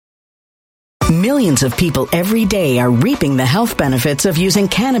Millions of people every day are reaping the health benefits of using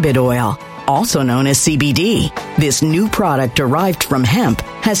cannabis oil, also known as CBD. This new product derived from hemp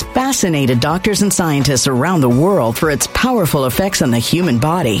has fascinated doctors and scientists around the world for its powerful effects on the human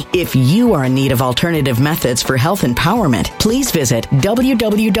body. If you are in need of alternative methods for health empowerment, please visit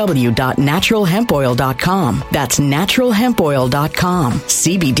www.naturalhempoil.com. That's naturalhempoil.com.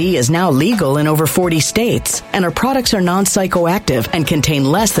 CBD is now legal in over 40 states, and our products are non-psychoactive and contain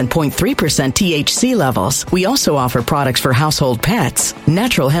less than 0.3% THC levels. We also offer products for household pets.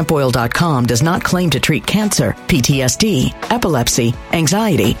 Naturalhempoil.com does not claim to treat cancer, PTSD, epilepsy,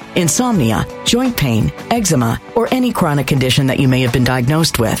 anxiety, insomnia, joint pain, eczema, or any chronic condition that you may have been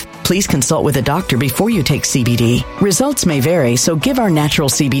diagnosed with. Please consult with a doctor before you take CBD. Results may vary, so give our natural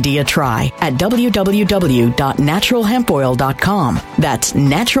CBD a try at www.naturalhempoil.com. That's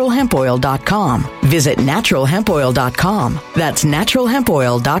naturalhempoil.com. Visit naturalhempoil.com. That's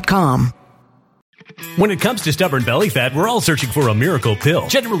naturalhempoil.com. When it comes to stubborn belly fat, we're all searching for a miracle pill.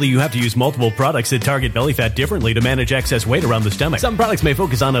 Generally, you have to use multiple products that target belly fat differently to manage excess weight around the stomach. Some products may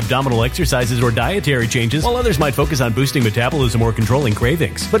focus on abdominal exercises or dietary changes, while others might focus on boosting metabolism or controlling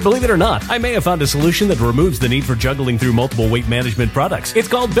cravings. But believe it or not, I may have found a solution that removes the need for juggling through multiple weight management products. It's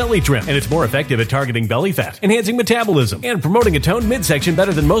called Belly Trim, and it's more effective at targeting belly fat, enhancing metabolism, and promoting a toned midsection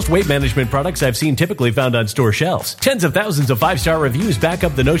better than most weight management products I've seen typically found on store shelves. Tens of thousands of 5-star reviews back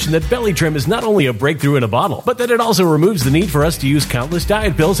up the notion that Belly Trim is not only a breakthrough in a bottle, but that it also removes the need for us to use countless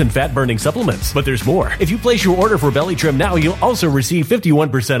diet pills and fat-burning supplements. But there's more. If you place your order for Belly Trim now, you'll also receive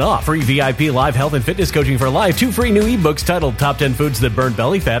 51% off, free VIP live health and fitness coaching for life, 2 free new ebooks titled Top 10 Foods That Burn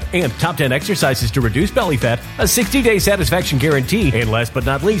Belly Fat and Top 10 Exercises to Reduce Belly Fat, a 60-day satisfaction guarantee, and last but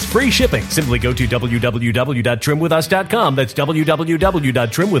not least, free shipping. Simply go to www.trimwithus.com. That's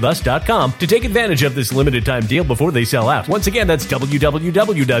www.trimwithus.com to take advantage of this limited time deal before they sell out. Once again, that's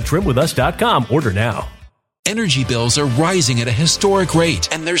www.trimwithus.com. Order now. Energy bills are rising at a historic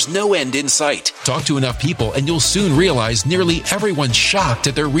rate, and there's no end in sight. Talk to enough people, and you'll soon realize nearly everyone's shocked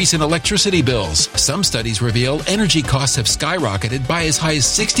at their recent electricity bills. Some studies reveal energy costs have skyrocketed by as high as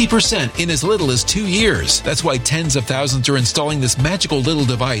 60% in as little as 2 years. That's why tens of thousands are installing this magical little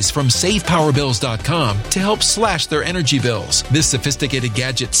device from SavePowerBills.com to help slash their energy bills. This sophisticated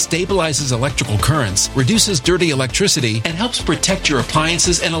gadget stabilizes electrical currents, reduces dirty electricity, and helps protect your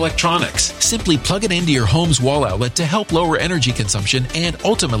appliances and electronics. Simply plug it into your home's wall outlet to help lower energy consumption and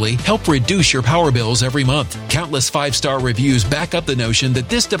ultimately help reduce your power bills every month. Countless 5-star reviews back up the notion that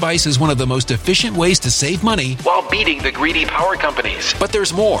this device is one of the most efficient ways to save money while beating the greedy power companies. But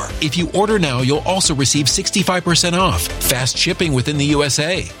there's more. If you order now, you'll also receive 65% off, fast shipping within the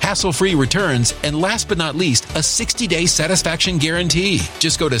USA, hassle-free returns, and last but not least, a 60-day satisfaction guarantee.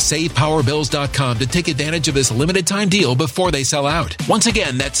 Just go to SavePowerBills.com to take advantage of this limited time deal before they sell out. Once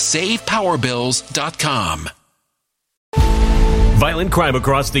again, that's SavePowerBills.com. Violent crime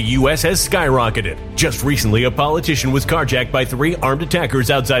across the U.S. has skyrocketed. Just recently, a politician was carjacked by 3 armed attackers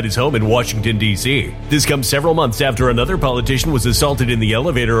outside his home in Washington, D.C. This comes several months after another politician was assaulted in the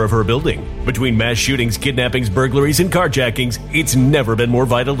elevator of her building. Between mass shootings, kidnappings, burglaries, and carjackings, it's never been more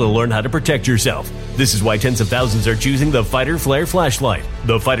vital to learn how to protect yourself. This is why tens of thousands are choosing the Fighter Flare flashlight.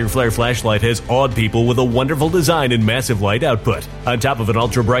 The Fighter Flare flashlight has awed people with a wonderful design and massive light output. On top of an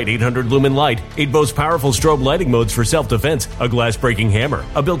ultra-bright 800-lumen light, it boasts powerful strobe lighting modes for self-defense, a glass-breaking hammer,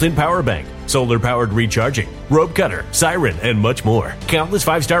 a built-in power bank, solar-powered recharging, rope cutter, siren, and much more. Countless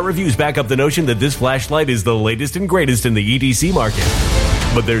 5-star reviews back up the notion that this flashlight is the latest and greatest in the EDC market.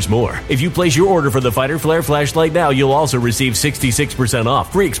 But there's more. If you place your order for the Fighter Flare flashlight now, you'll also receive 66%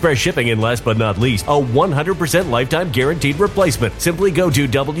 off, free express shipping, and last but not least, a 100% lifetime guaranteed replacement. Simply go to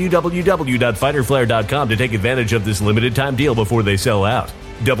www.fighterflare.com to take advantage of this limited time deal before they sell out.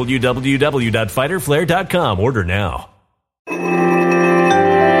 www.fighterflare.com. Order now.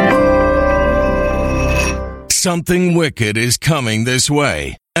 Something wicked is coming this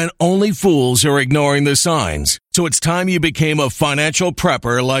way, and only fools are ignoring the signs. So it's time you became a financial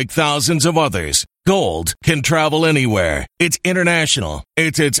prepper like thousands of others. Gold can travel anywhere. It's international.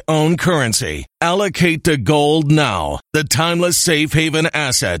 It's its own currency. Allocate to gold now, the timeless safe haven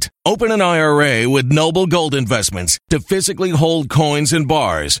asset. Open an IRA with Noble Gold Investments to physically hold coins and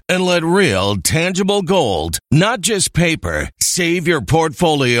bars and let real, tangible gold, not just paper, Save your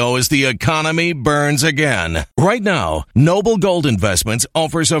portfolio as the economy burns again. Right now, Noble Gold Investments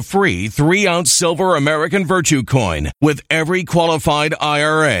offers a free 3-ounce silver American Virtue coin with every qualified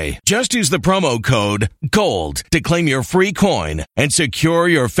IRA. Just use the promo code GOLD to claim your free coin and secure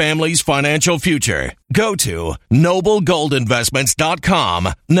your family's financial future. Go to noblegoldinvestments.com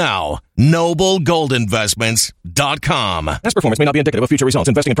now. noblegoldinvestments.com. Past performance may not be indicative of future results.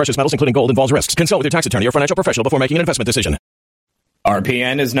 Investing in precious metals, including gold, involves risks. Consult with your tax attorney or financial professional before making an investment decision.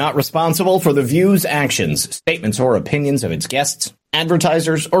 RPN is not responsible for the views, actions, statements, or opinions of its guests,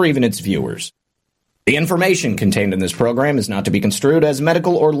 advertisers, or even its viewers. The information contained in this program is not to be construed as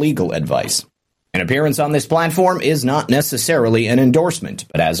medical or legal advice. An appearance on this platform is not necessarily an endorsement,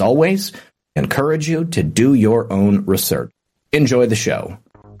 but as always, I encourage you to do your own research. Enjoy the show.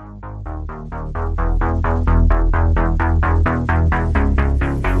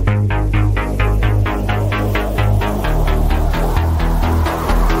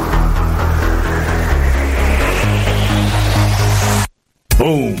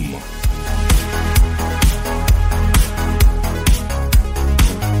 Boom.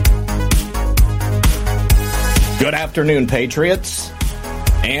 Good afternoon, Patriots,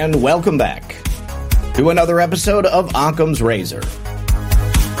 and welcome back to another episode of Occam's Razor.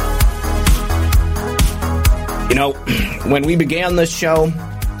 You know, when we began this show,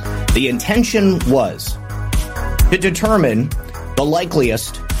 the intention was to determine the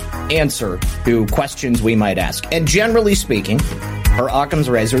likeliest answer to questions we might ask. And generally speaking, for Occam's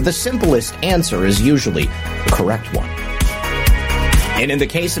Razor, the simplest answer is usually the correct one. And in the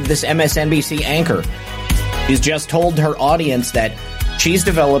case of this MSNBC anchor, she's just told her audience that she's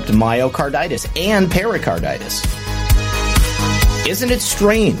developed myocarditis and pericarditis. Isn't it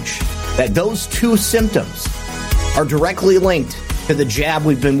strange that those two symptoms are directly linked to the jab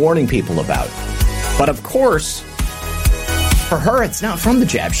we've been warning people about? But of course, for her, it's not from the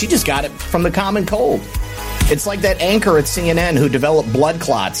jab. She just got it from the common cold. It's like that anchor at CNN who developed blood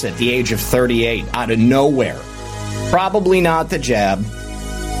clots at the age of 38 out of nowhere. Probably not the jab.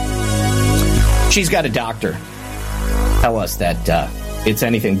 She's got a doctor tell us that it's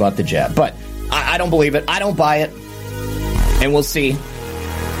anything but the jab. But I don't believe it. I don't buy it. And we'll see.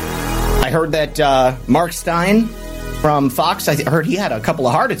 I heard that Mark Stein from Fox, I heard he had a couple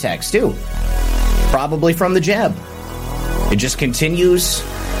of heart attacks too. Probably from the jab. It just continues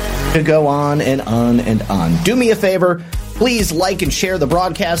to go on and on and on. Do me a favor. Please like and share the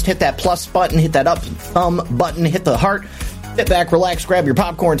broadcast. Hit that plus button. Hit that up thumb button. Hit the heart. Sit back, relax, grab your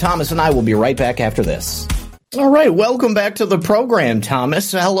popcorn. Thomas and I will be right back after this. All right, welcome back to the program,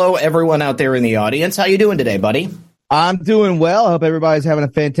 Thomas. Hello, everyone out there in the audience. How you doing today, buddy? I'm doing well. I hope everybody's having a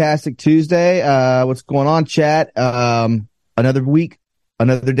fantastic Tuesday. What's going on, chat? Another week,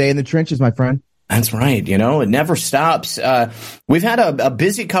 another day in the trenches, my friend. That's right. You know, it never stops. We've had a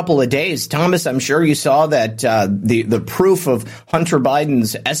busy couple of days. Thomas, I'm sure you saw that the proof of Hunter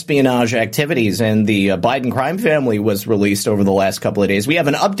Biden's espionage activities and the Biden crime family was released over the last couple of days. We have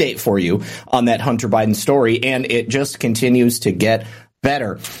an update for you on that Hunter Biden story, and it just continues to get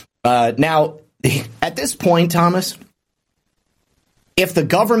better. Now, at this point, Thomas, if the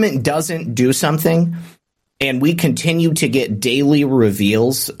government doesn't do something, and we continue to get daily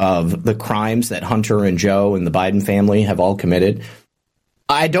reveals of the crimes that Hunter and Joe and the Biden family have all committed,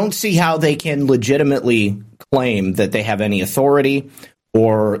 I don't see how they can legitimately claim that they have any authority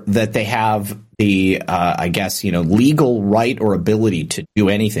or that they have the, legal right or ability to do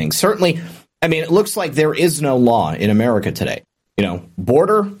anything. Certainly, I mean, it looks like there is no law in America today. You know,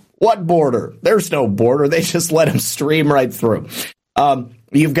 border? What border? There's no border. They just let them stream right through.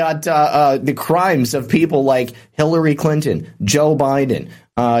 You've got the crimes of people like Hillary Clinton, Joe Biden,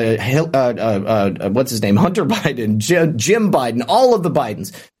 what's his name, Hunter Biden, Jim Biden, all of the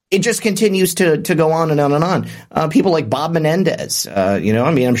Bidens. It just continues to go on and on and on. People like Bob Menendez,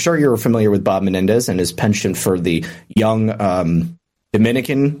 I'm sure you're familiar with Bob Menendez and his penchant for the young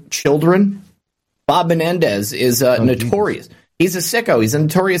Dominican children. Bob Menendez is notorious. He's a sicko. He's a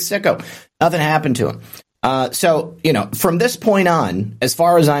notorious sicko. Nothing happened to him. So, from this point on, as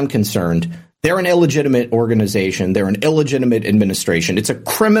far as I'm concerned, they're an illegitimate organization. They're an illegitimate administration. It's a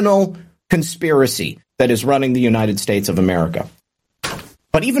criminal conspiracy that is running the United States of America.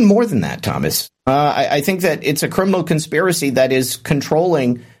 But even more than that, Thomas, I think that it's a criminal conspiracy that is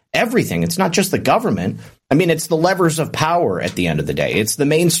controlling everything. It's not just the government. I mean, it's the levers of power at the end of the day. It's the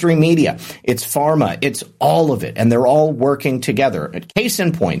mainstream media. It's pharma. It's all of it. And they're all working together. Case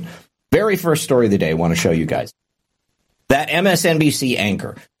in point. Very first story of the day I want to show you guys. That MSNBC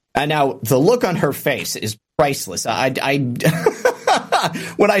anchor. Now, the look on her face is priceless. I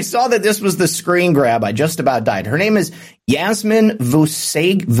When I saw that this was the screen grab, I just about died. Her name is Yasmin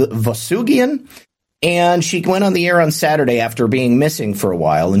Vosougian, and she went on the air on Saturday after being missing for a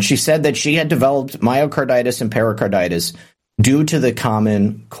while, and she said that she had developed myocarditis and pericarditis due to the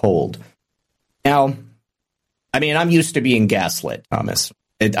common cold. Now, I mean, I'm used to being gaslit, Thomas.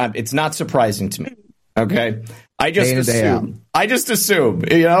 It's not surprising to me. Okay, I just assume,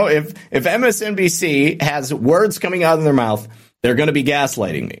 if MSNBC has words coming out of their mouth, they're going to be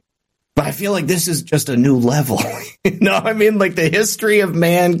gaslighting me. But I feel like this is just a new level. I mean, like the history of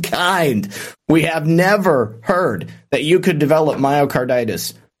mankind, we have never heard that you could develop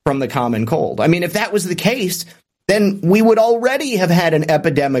myocarditis from the common cold. I mean, if that was the case, then we would already have had an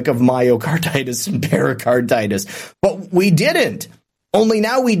epidemic of myocarditis and pericarditis. But we didn't. Only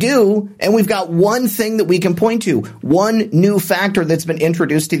now we do, and we've got one thing that we can point to, one new factor that's been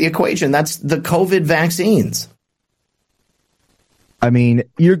introduced to the equation. That's the COVID vaccines. I mean,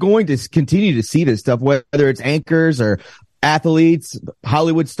 you're going to continue to see this stuff, whether it's anchors or athletes,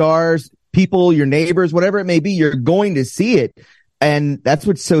 Hollywood stars, people, your neighbors, whatever it may be, you're going to see it. And that's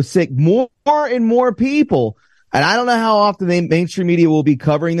what's so sick. More and more people. And I don't know how often the mainstream media will be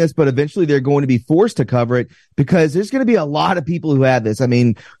covering this, but eventually they're going to be forced to cover it because there's going to be a lot of people who have this. I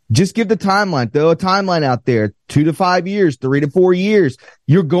mean, just give the timeline, throw a timeline out there, 2 to 5 years, 3 to 4 years.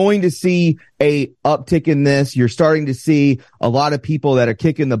 You're going to see a uptick in this. You're starting to see a lot of people that are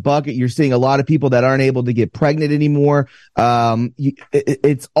kicking the bucket. You're seeing a lot of people that aren't able to get pregnant anymore.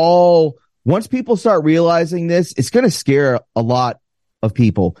 It's all, once people start realizing this, it's going to scare a lot of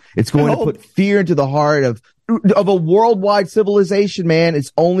people. It's going to put fear into the heart of a worldwide civilization, man.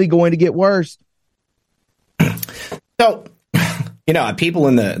 It's only going to get worse. So, people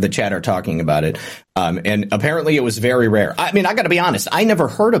in the chat are talking about it, and apparently it was very rare. I mean, I got to be honest, I never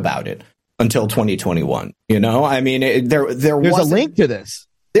heard about it until 2021. I mean, there's a link to this.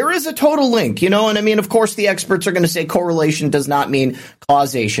 There is a total link, and I mean, of course, the experts are going to say correlation does not mean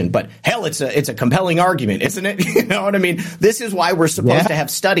causation, but hell, it's a compelling argument, isn't it? You know what I mean? This is why we're supposed to have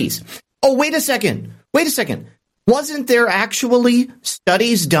studies. Oh, wait a second. Wasn't there actually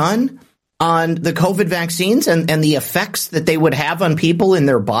studies done on the COVID vaccines and the effects that they would have on people in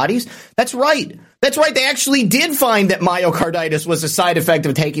their bodies? That's right. They actually did find that myocarditis was a side effect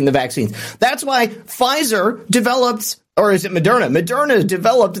of taking the vaccines. That's why Pfizer developed, or is it Moderna? Moderna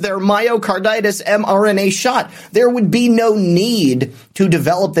developed their myocarditis mRNA shot. There would be no need to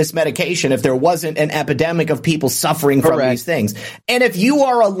develop this medication if there wasn't an epidemic of people suffering from these things. And if you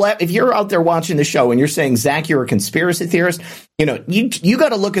are if you're out there watching the show and you're saying, Zach, you're a conspiracy theorist, you got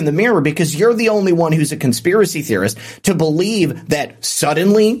to look in the mirror because you're the only one who's a conspiracy theorist to believe that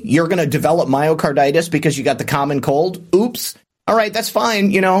suddenly you're going to develop myocarditis because you got the common cold. Oops. All right, that's fine.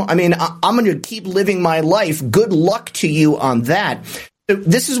 I mean, I'm going to keep living my life. Good luck to you on that.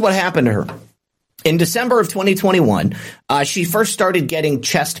 This is what happened to her. In December of 2021, she first started getting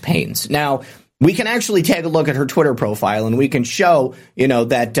chest pains. Now, we can actually take a look at her Twitter profile and we can show,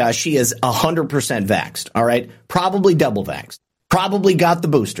 that she is 100% vaxxed. All right, probably double vaxxed, probably got the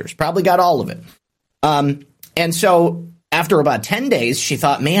boosters, probably got all of it. And so after about 10 days, she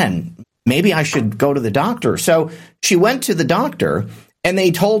thought, man, maybe I should go to the doctor. So she went to the doctor and they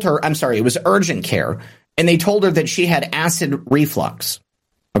told her, it was urgent care. And they told her that she had acid reflux.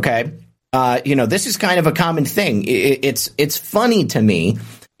 Okay. This is kind of a common thing. It's funny to me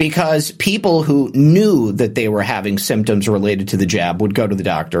because people who knew that they were having symptoms related to the jab would go to the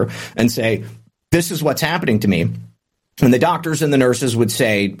doctor and say, this is what's happening to me. And the doctors and the nurses would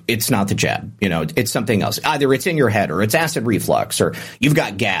say, it's not the jab, it's something else. Either it's in your head or it's acid reflux or you've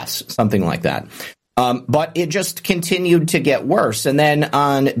got gas, something like that. But it just continued to get worse. And then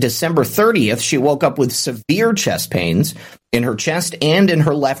on December 30th, she woke up with severe chest pains in her chest and in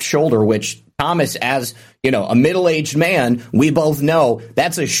her left shoulder, which Thomas, as a middle-aged man, we both know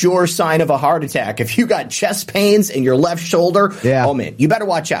that's a sure sign of a heart attack. If you got chest pains in your left shoulder, oh man, you better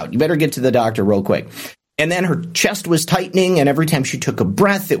watch out. You better get to the doctor real quick. And then her chest was tightening, and every time she took a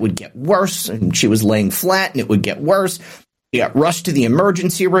breath, it would get worse. And she was laying flat, and it would get worse. She got rushed to the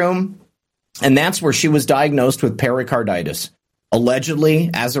emergency room, and that's where she was diagnosed with pericarditis,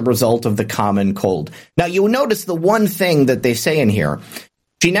 allegedly as a result of the common cold. Now, you'll notice the one thing that they say in here,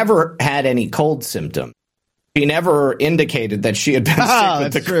 she never had any cold symptoms. She never indicated that she had been sick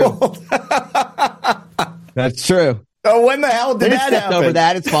with the cold. That's true. So when the hell did that happen? Over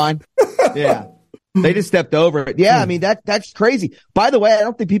that, it's fine. Yeah. They just stepped over it. Yeah, I mean, that's crazy. By the way, I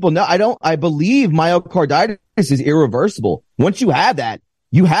don't think people know. I believe myocarditis is irreversible. Once you have that,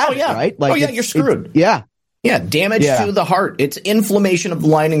 you have it, right? Like, you're screwed. Yeah. Yeah, damage to the heart. It's inflammation of the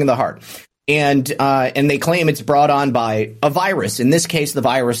lining of the heart. And they claim it's brought on by a virus. In this case, the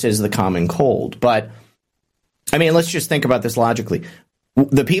virus is the common cold. But, I mean, let's just think about this logically.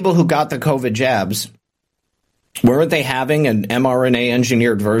 The people who got the COVID jabs, weren't they having an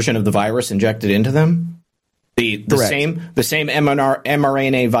mRNA-engineered version of the virus injected into them? The same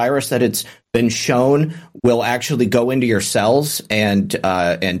mRNA virus that it's been shown will actually go into your cells and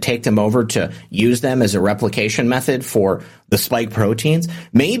take them over to use them as a replication method for the spike proteins.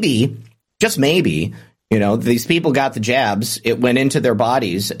 Maybe, just maybe, these people got the jabs, it went into their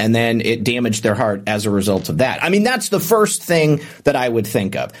bodies, and then it damaged their heart as a result of that. I mean, that's the first thing that I would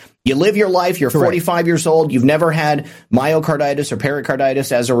think of. You live your life, you're 45 years old, you've never had myocarditis or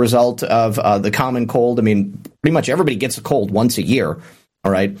pericarditis as a result of the common cold. I mean, pretty much everybody gets a cold once a year,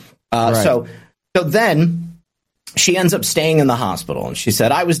 all right? So then she ends up staying in the hospital, and she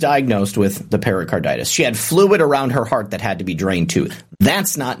said, I was diagnosed with the pericarditis. She had fluid around her heart that had to be drained too.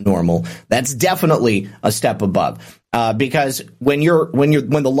 That's not normal. That's definitely a step above, because when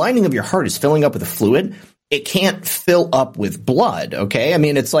the lining of your heart is filling up with a fluid, it can't fill up with blood, okay? I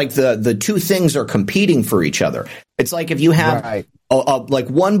mean, it's like the two things are competing for each other. It's like if you have like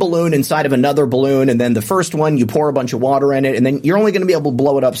one balloon inside of another balloon, and then the first one, you pour a bunch of water in it, and then you're only going to be able to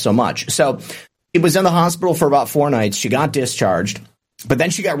blow it up so much. So she was in the hospital for about 4 nights. She got discharged, but then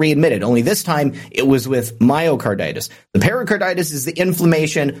she got readmitted. Only this time it was with myocarditis. The pericarditis is the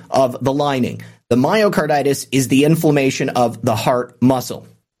inflammation of the lining. The myocarditis is the inflammation of the heart muscle.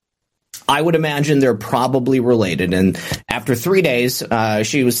 I would imagine they're probably related. And after 3 days,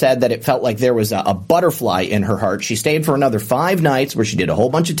 she said that it felt like there was a butterfly in her heart. She stayed for another 5 nights where she did a whole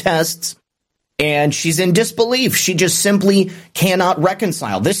bunch of tests. And she's in disbelief. She just simply cannot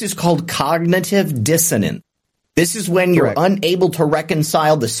reconcile. This is called cognitive dissonance. This is when you're unable to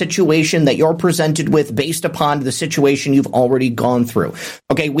reconcile the situation that you're presented with based upon the situation you've already gone through.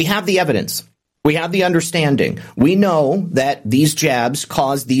 Okay, we have the evidence. We have the understanding. We know that these jabs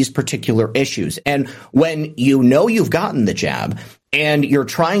cause these particular issues. And when you know you've gotten the jab and you're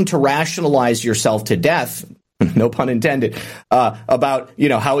trying to rationalize yourself to death, no pun intended, about,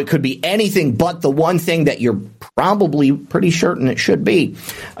 how it could be anything but the one thing that you're probably pretty certain it should be,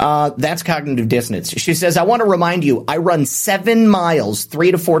 that's cognitive dissonance. She says, I want to remind you, I run 7 miles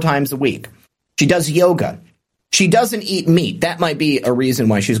 3 to 4 times a week. She does yoga. She doesn't eat meat. That might be a reason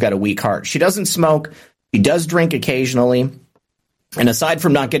why she's got a weak heart. She doesn't smoke. She does drink occasionally. And aside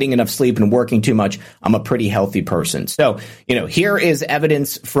from not getting enough sleep and working too much, I'm a pretty healthy person. So, here is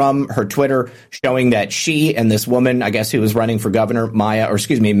evidence from her Twitter showing that she and this woman, I guess who was running for governor,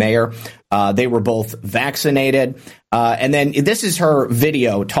 mayor, they were both vaccinated. And then this is her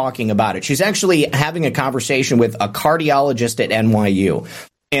video talking about it. She's actually having a conversation with a cardiologist at NYU.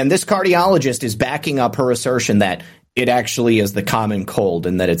 And this cardiologist is backing up her assertion that it actually is the common cold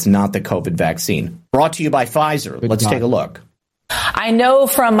and that it's not the COVID vaccine. Brought to you by Pfizer. Let's take a look. I know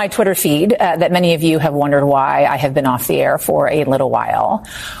from my Twitter feed that many of you have wondered why I have been off the air for a little while.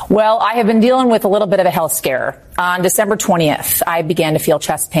 Well, I have been dealing with a little bit of a health scare. On December 20th, I began to feel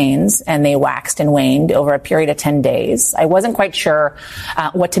chest pains, and they waxed and waned over a period of 10 days. I wasn't quite sure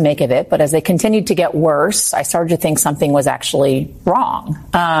what to make of it, but as they continued to get worse, I started to think something was actually wrong.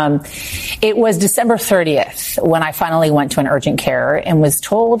 It was December 30th when I finally went to an urgent care and was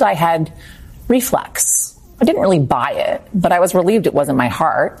told I had reflux. I didn't really buy it, but I was relieved it wasn't my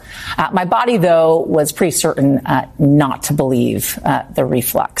heart. My body, though, was pretty certain not to believe the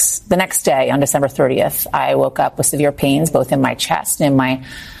reflux. The next day, on December 30th, I woke up with severe pains both in my chest and in my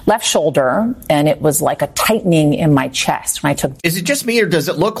left shoulder, and it was like a tightening in my chest when I took. Is it just me, or does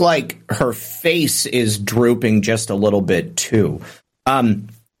it look like her face is drooping just a little bit, too?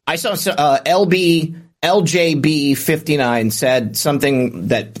 I saw LJB59 said something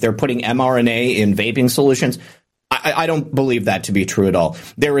that they're putting mRNA in vaping solutions. I don't believe that to be true at all.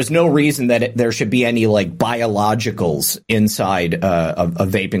 There is no reason that there should be any biologicals inside a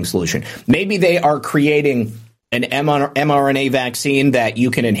vaping solution. Maybe they are creating an mRNA vaccine that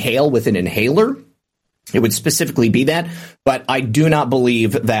you can inhale with an inhaler. It would specifically be that, but I do not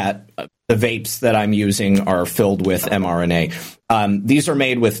believe that the vapes that I'm using are filled with mRNA. These are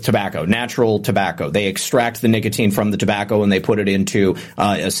made with tobacco, natural tobacco. They extract the nicotine from the tobacco and they put it into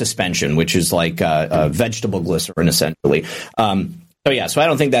a suspension, which is like vegetable glycerin, essentially. So I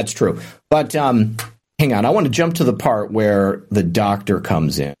don't think that's true. But hang on, I want to jump to the part where the doctor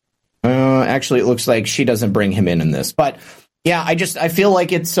comes in. Actually, it looks like she doesn't bring him in this. But yeah, I feel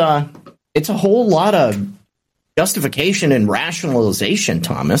like it's a whole lot of justification and rationalization,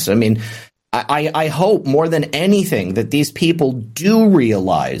 Thomas. I mean, I hope more than anything that these people do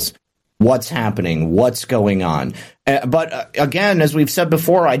realize what's happening, what's going on. But again, as we've said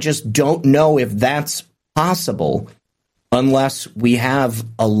before, I just don't know if that's possible unless we have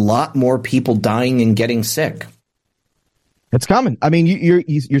a lot more people dying and getting sick. It's coming. I mean,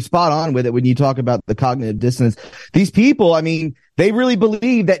 you're spot on with it when you talk about the cognitive dissonance. These people, I mean, they really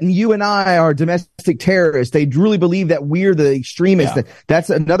believe that you and I are domestic terrorists. They really believe that we're the extremists. Yeah. That's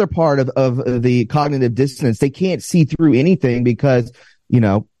another part of the cognitive dissonance. They can't see through anything because,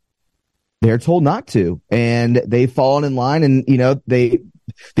 they're told not to, and they've fallen in line, and,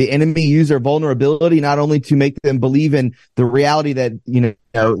 the enemy use their vulnerability not only to make them believe in the reality that,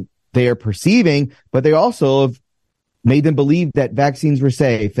 they are perceiving, but they also have made them believe that vaccines were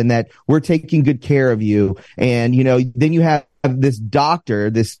safe and that we're taking good care of you. And, then you have this doctor,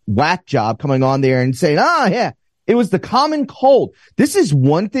 this whack job coming on there and saying, yeah, it was the common cold. This is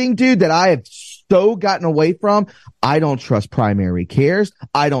one thing, dude, that I have so gotten away from. I don't trust primary cares.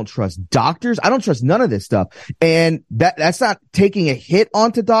 I don't trust doctors. I don't trust none of this stuff. And that's not taking a hit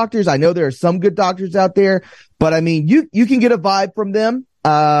onto doctors. I know there are some good doctors out there, but I mean, you can get a vibe from them.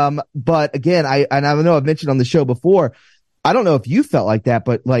 But again, I know I've mentioned on the show before, I don't know if you felt like that,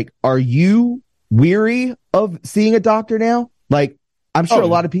 but like, are you weary of seeing a doctor now? Like, I'm sure a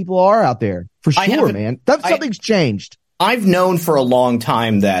lot of people are out there for sure, man. Something's changed. I've known for a long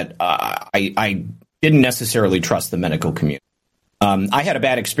time that I didn't necessarily trust the medical community. I had a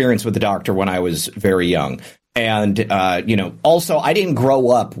bad experience with the doctor when I was very young. And, also I didn't grow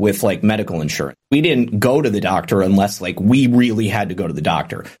up with like medical insurance. We didn't go to the doctor unless like we really had to go to the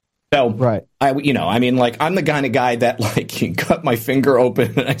doctor. So, right. I'm the kind of guy that like you cut my finger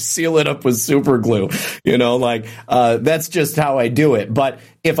open and I seal it up with super glue, that's just how I do it. But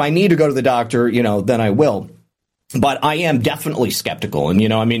if I need to go to the doctor, then I will. But I am definitely skeptical. And,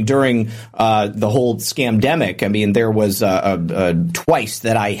 during the whole scamdemic, there was twice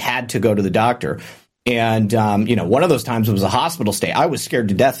that I had to go to the doctor. And, one of those times was a hospital stay. I was scared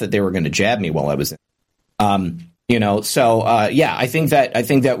to death that they were going to jab me while I was in. I think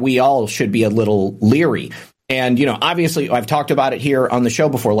that we all should be a little leery. And, obviously, I've talked about it here on the show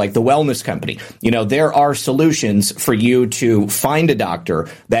before, like the wellness company. There are solutions for you to find a doctor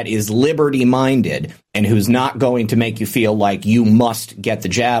that is liberty-minded and who's not going to make you feel like you must get the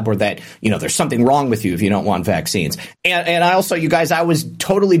jab or that, there's something wrong with you if you don't want vaccines. And I also, you guys, I was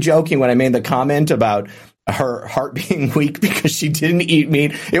totally joking when I made the comment about her heart being weak because she didn't eat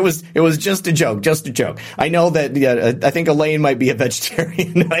meat. It was just a joke, I know that I think Elaine might be a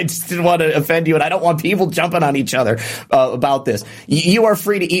vegetarian. I just didn't want to offend you, and I don't want people jumping on each other about this. You are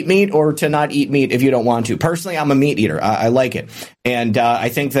free to eat meat or to not eat meat if you don't want to. Personally, I'm a meat eater. I like it, and I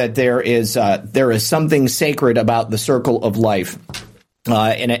think that there is something sacred about the circle of life.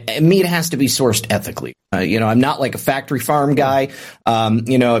 And meat has to be sourced ethically. I'm not like a factory farm guy.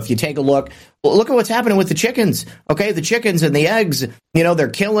 If you take a look at what's happening with the chickens. Okay, the chickens and the eggs, they're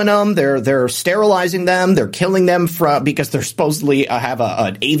killing them. They're sterilizing them. They're killing them because they're supposedly have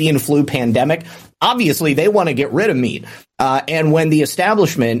an avian flu pandemic. Obviously, they want to get rid of meat. And when the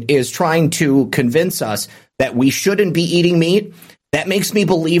establishment is trying to convince us that we shouldn't be eating meat, that makes me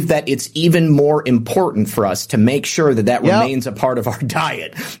believe that it's even more important for us to make sure that remains a part of our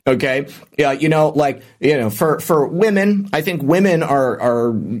diet. Okay. For women, I think women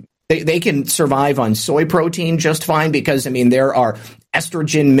are they can survive on soy protein just fine because, there are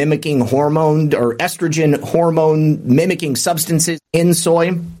estrogen mimicking hormone mimicking substances in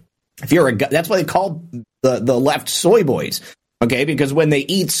soy. If you're that's why they call the left soy boys. Okay. Because when they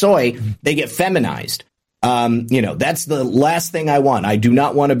eat soy, they get feminized. That's the last thing I want. I do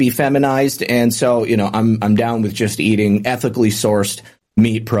not want to be feminized. And so, I'm down with just eating ethically sourced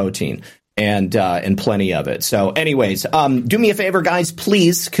meat protein and plenty of it. So anyways, do me a favor, guys,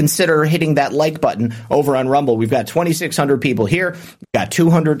 please consider hitting that like button over on Rumble. We've got 2,600 people here. We've got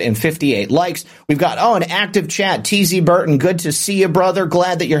 258 likes. We've got, an active chat. TZ Burton, good to see you, brother.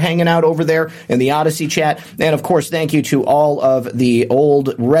 Glad that you're hanging out over there in the Odyssey chat. And of course, thank you to all of the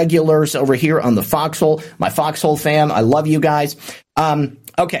old regulars over here on the Foxhole, my Foxhole fam. I love you guys.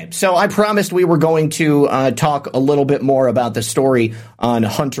 Okay, so I promised we were going to talk a little bit more about the story on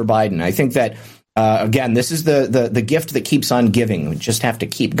Hunter Biden. I think that, again, this is the gift that keeps on giving. We just have to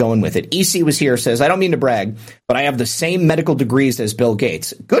keep going with it. EC was here, says, I don't mean to brag, but I have the same medical degrees as Bill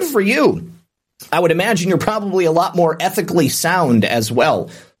Gates. Good for you. I would imagine you're probably a lot more ethically sound as well.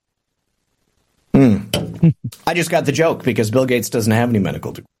 I just got the joke because Bill Gates doesn't have any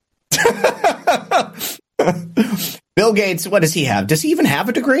medical degrees. Bill Gates, what does he have? Does he even have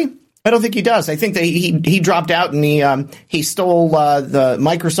a degree? I don't think he does. I think that he dropped out and he stole the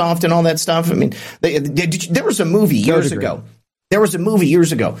Microsoft and all that stuff. There was a movie years ago. There was a movie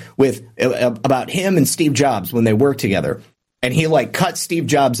years ago with about him and Steve Jobs when they worked together, and he like cut Steve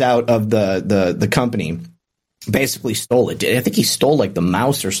Jobs out of the company, basically stole it. I think he stole like the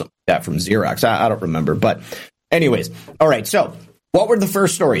mouse or something like that from Xerox. I don't remember, but anyways, all right. So what were the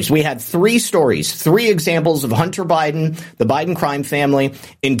first stories? We had 3 stories, 3 examples of Hunter Biden, the Biden crime family,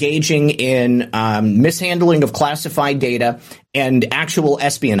 engaging in mishandling of classified data and actual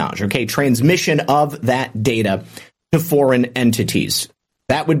espionage, okay, transmission of that data to foreign entities.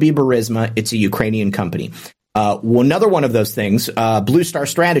 That would be Burisma. It's a Ukrainian company. Another one of those things, Blue Star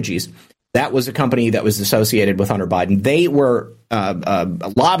Strategies, that was a company that was associated with Hunter Biden. They were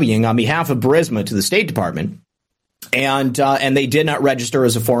lobbying on behalf of Burisma to the State Department, and they did not register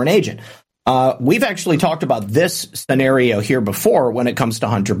as a foreign agent. We've actually talked about this scenario here before when it comes to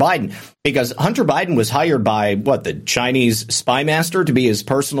Hunter Biden, because Hunter Biden was hired by the Chinese spy master to be his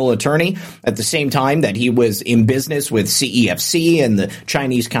personal attorney at the same time that he was in business with CEFC and the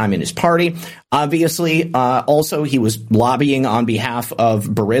Chinese Communist Party. Obviously, also he was lobbying on behalf of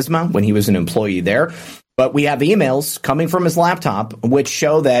Burisma when he was an employee there. But we have emails coming from his laptop which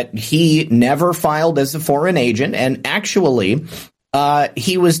show that he never filed as a foreign agent, and actually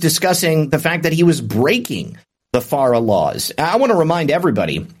he was discussing the fact that he was breaking the FARA laws. I want to remind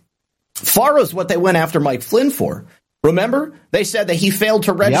everybody, FARA is what they went after Mike Flynn for. Remember? They said that he failed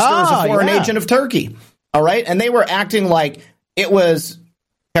to register as a foreign agent of Turkey. All right? And they were acting like it was...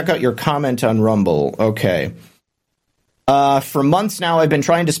 Check out your comment on Rumble. Okay. For months now, I've been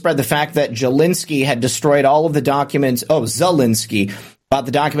trying to spread the fact that Zelensky had destroyed all of the documents. Oh, Zelensky. About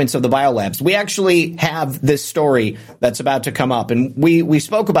the documents of the biolabs. We actually have this story that's about to come up, and we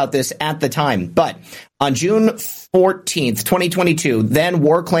spoke about this at the time. But on June 14th, 2022, then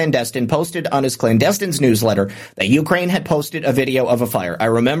War Clandestine posted on his Clandestine's newsletter that Ukraine had posted a video of a fire. I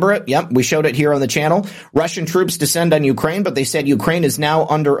remember it. Yep, we showed it here on the channel. Russian troops descend on Ukraine, but they said Ukraine is now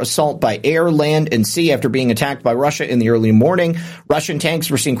under assault by air, land, and sea after being attacked by Russia in the early morning. Russian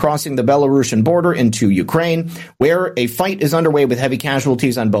tanks were seen crossing the Belarusian border into Ukraine, where a fight is underway with heavy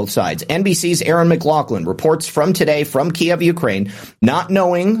casualties on both sides. NBC's Aaron McLaughlin reports from today from Kiev, Ukraine, not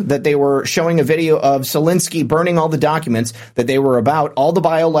knowing that they were showing a video of Zelensky burning all the documents that they were about all the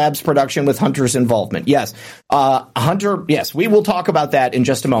biolabs production with Hunter's involvement. Yes, Hunter, yes, we will talk about that in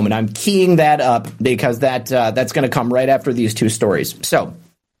just a moment. I'm keying that up because that's going to come right after these 2 stories. So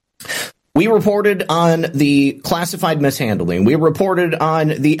we reported on the classified mishandling. We reported on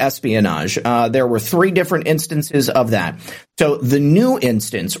the espionage. There were 3 different instances of that. So the new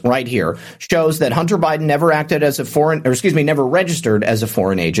instance right here shows that Hunter Biden never acted as a never registered as a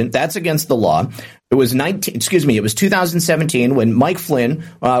foreign agent. That's against the law. It was 2017 when Mike Flynn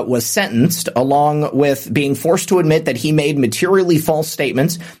was sentenced, along with being forced to admit that he made materially false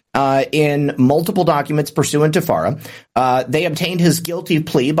statements in multiple documents pursuant to FARA. They obtained his guilty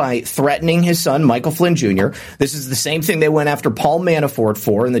plea by threatening his son, Michael Flynn Jr. This is the same thing they went after Paul Manafort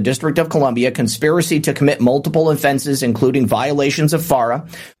for in the District of Columbia, conspiracy to commit multiple offenses, including violations of FARA.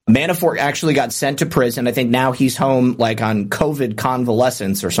 Manafort actually got sent to prison. I think now he's home like on COVID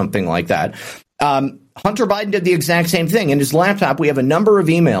convalescence or something like that. Hunter Biden did the exact same thing. In his laptop, we have a number of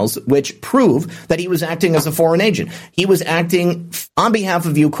emails which prove that he was acting as a foreign agent. He was acting on behalf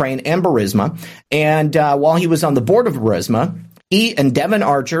of Ukraine and Burisma. And while he was on the board of Burisma, he and Devin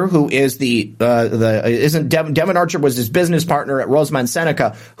Archer, who is Devin Archer was his business partner at Rosemont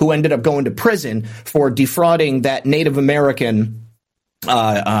Seneca, who ended up going to prison for defrauding that Native American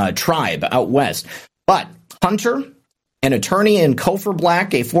tribe out west. But Hunter, an attorney, and Kofor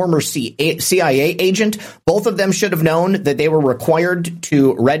Black, a former CIA agent, both of them should have known that they were required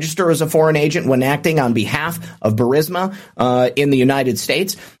to register as a foreign agent when acting on behalf of Burisma in the United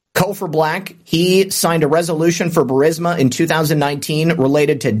States. Kofor Black, he signed a resolution for Burisma in 2019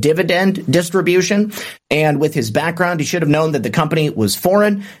 related to dividend distribution. And with his background, he should have known that the company was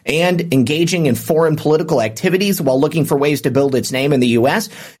foreign and engaging in foreign political activities while looking for ways to build its name in the U.S.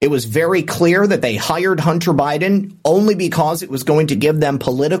 It was very clear that they hired Hunter Biden only because it was going to give them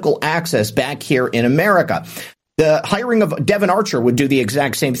political access back here in America. The hiring of Devin Archer would do the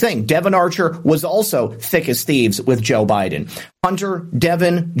exact same thing. Devin Archer was also thick as thieves with Joe Biden. Hunter,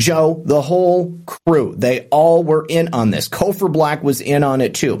 Devin, Joe, the whole crew, they all were in on this. Kofor Black was in on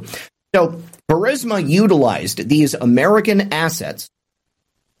it too. So Burisma utilized these American assets.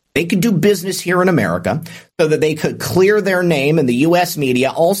 They could do business here in America so that they could clear their name in the U.S. media,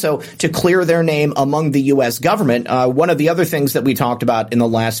 also to clear their name among the U.S. government. One of the other things that we talked about in the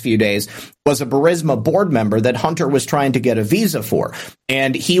last few days was a Burisma board member that Hunter was trying to get a visa for.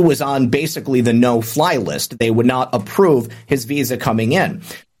 And he was on basically the no-fly list. They would not approve his visa coming in.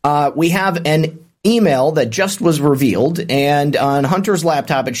 We have an email that just was revealed, and on Hunter's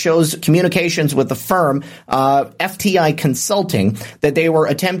laptop, it shows communications with the firm FTI Consulting that they were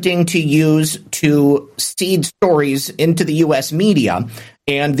attempting to use to seed stories into the U.S. media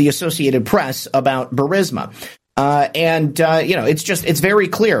and the Associated Press about Burisma. It's very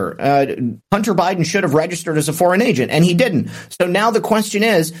clear. Hunter Biden should have registered as a foreign agent, and he didn't. So now the question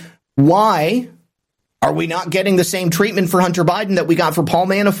is, why are we not getting the same treatment for Hunter Biden that we got for Paul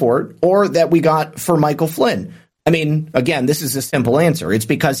Manafort or that we got for Michael Flynn? I mean, again, this is a simple answer. It's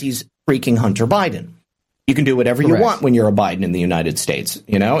because he's freaking Hunter Biden. You can do whatever you want when you're a Biden in the United States.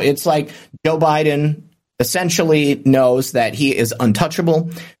 You know, it's like Joe Biden essentially knows that he is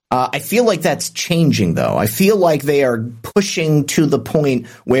untouchable. I feel like that's changing, though. I feel like they are pushing to the point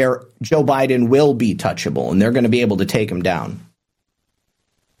where Joe Biden will be touchable and they're going to be able to take him down.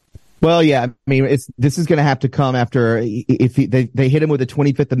 Well, yeah, I mean, this is going to have to come after if they hit him with the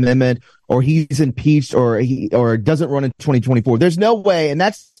 25th Amendment, or he's impeached, or doesn't run in 2024. There's no way, and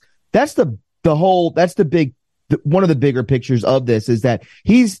that's one of the bigger pictures of this is that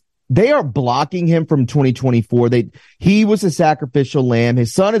they are blocking him from 2024. He was a sacrificial lamb.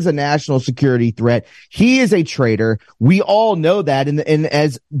 His son is a national security threat. He is a traitor. We all know that, and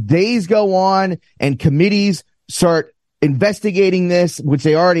as days go on and committees start investigating this, which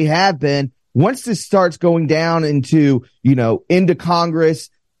they already have been, once this starts going down into Congress,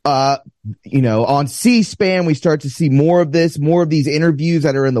 on C-SPAN, we start to see more of these interviews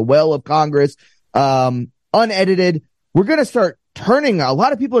that are in the well of Congress, unedited. We're going to start a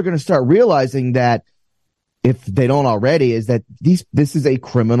lot of people are going to start realizing that, if they don't already, is that this is a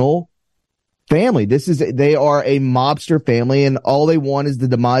criminal family. They are a mobster family, and all they want is the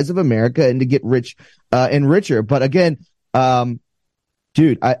demise of America and to get rich and richer. But again,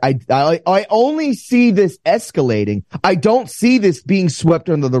 dude, I only see this escalating. I don't see this being swept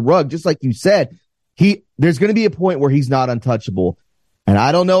under the rug. Just like you said, there's going to be a point where he's not untouchable. And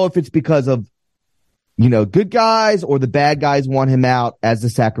I don't know if it's because of, good guys or the bad guys want him out as the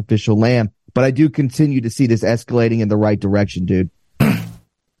sacrificial lamb. But I do continue to see this escalating in the right direction, dude.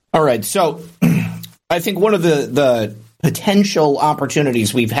 All right. So I think one of the potential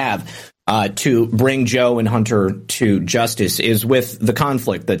opportunities we've had to bring Joe and Hunter to justice is with the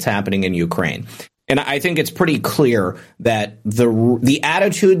conflict that's happening in Ukraine. And I think it's pretty clear that the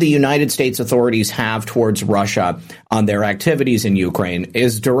attitude the United States authorities have towards Russia on their activities in Ukraine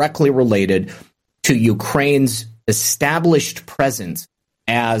is directly related to Ukraine's established presence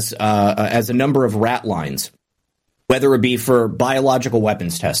as a number of rat lines, whether it be for biological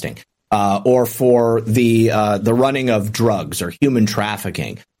weapons testing or for the running of drugs or human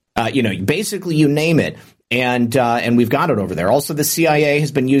trafficking. Basically you name it. And we've got it over there. Also, the CIA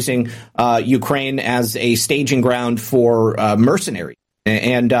has been using Ukraine as a staging ground for mercenaries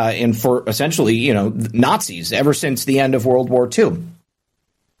and for essentially, Nazis ever since the end of World War II.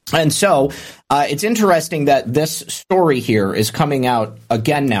 And so it's interesting that this story here is coming out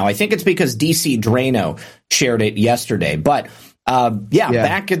again now. I think it's because DC Drano shared it yesterday. But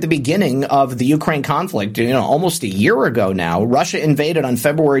back at the beginning of the Ukraine conflict, almost a year ago now, Russia invaded on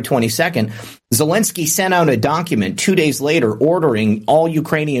February 22nd. Zelensky sent out a document 2 days later ordering all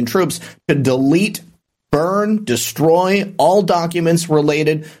Ukrainian troops to delete, burn, destroy all documents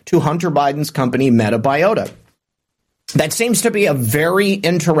related to Hunter Biden's company, Metabiota. That seems to be a very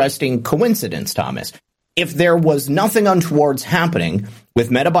interesting coincidence, Thomas. If there was nothing untoward happening with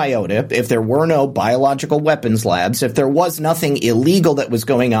Metabiota, if there were no biological weapons labs, if there was nothing illegal that was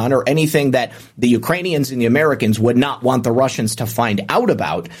going on or anything that the Ukrainians and the Americans would not want the Russians to find out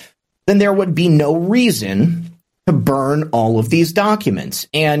about, then there would be no reason to burn all of these documents.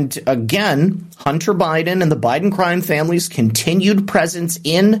 And again, Hunter Biden and the Biden crime family's continued presence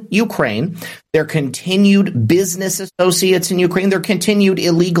in Ukraine, their continued business associates in Ukraine, their continued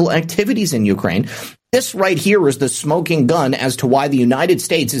illegal activities in Ukraine. This right here is the smoking gun as to why the United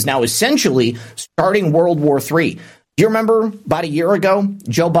States is now essentially starting World War III. Do you remember about a year ago,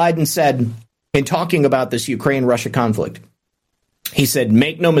 Joe Biden said, in talking about this Ukraine-Russia conflict, he said,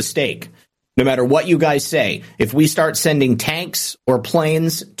 make no mistake, no matter what you guys say, if we start sending tanks or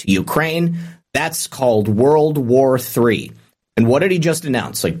planes to Ukraine, that's called World War III. And what did he just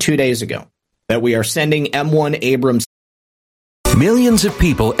announce, like 2 days ago? That we are sending M1 Abrams. Millions of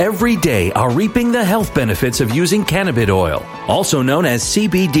people every day are reaping the health benefits of using cannabis oil, also known as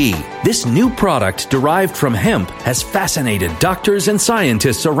CBD. This new product derived from hemp has fascinated doctors and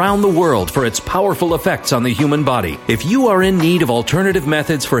scientists around the world for its powerful effects on the human body. If you are in need of alternative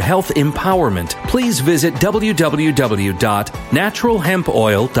methods for health empowerment, please visit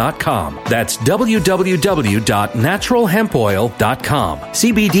www.naturalhempoil.com. That's www.naturalhempoil.com.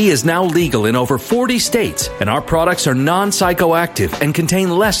 CBD is now legal in over 40 states, and our products are non-psychoactive and contain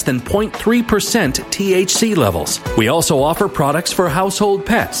less than 0.3% THC levels. We also offer products for household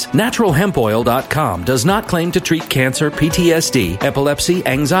pets. NaturalHempOil.com does not claim to treat cancer, PTSD, epilepsy,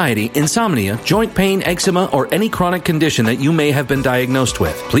 anxiety, insomnia, joint pain, eczema, or any chronic condition that you may have been diagnosed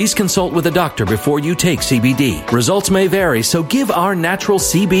with. Please consult with a doctor before you take CBD. Results may vary, so give our natural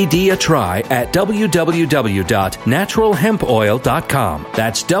CBD a try at www.naturalhempoil.com.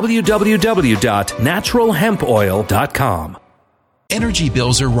 That's www.naturalhempoil.com. Energy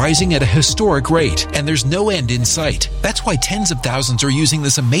bills are rising at a historic rate, and there's no end in sight. That's why tens of thousands are using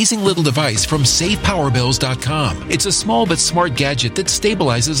this amazing little device from SavePowerBills.com. It's a small but smart gadget that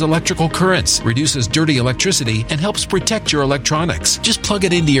stabilizes electrical currents, reduces dirty electricity, and helps protect your electronics. Just plug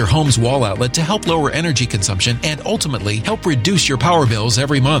it into your home's wall outlet to help lower energy consumption and ultimately help reduce your power bills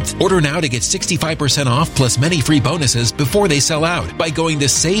every month. Order now to get 65% off plus many free bonuses before they sell out by going to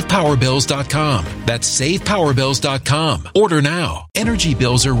SavePowerBills.com. That's SavePowerBills.com. Order now. Energy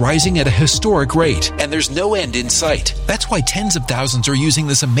bills are rising at a historic rate, and there's no end in sight. That's why tens of thousands are using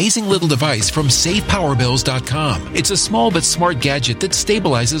this amazing little device from SavePowerBills.com. It's a small but smart gadget that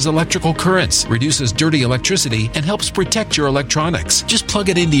stabilizes electrical currents, reduces dirty electricity, and helps protect your electronics. Just plug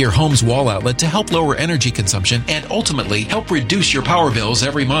it into your home's wall outlet to help lower energy consumption and ultimately help reduce your power bills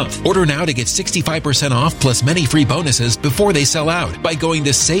every month. Order now to get 65% off plus many free bonuses before they sell out by going to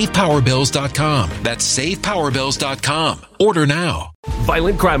SavePowerBills.com. That's SavePowerBills.com. Order now.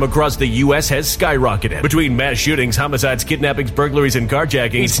 Violent crime across the U.S. has skyrocketed. Between mass shootings, homicides, kidnappings, burglaries, and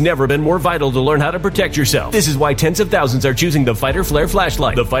carjackings, it's never been more vital to learn how to protect yourself. This is why tens of thousands are choosing the Fighter Flare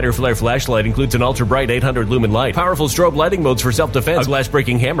flashlight. The Fighter Flare flashlight includes an ultra-bright 800-lumen light, powerful strobe lighting modes for self-defense, a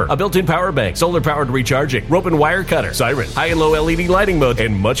glass-breaking hammer, a built-in power bank, solar-powered recharging, rope and wire cutter, siren, high and low LED lighting mode,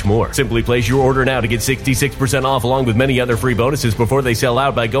 and much more. Simply place your order now to get 66% off along with many other free bonuses before they sell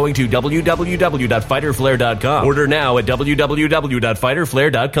out by going to www.fighterflare.com. Order now at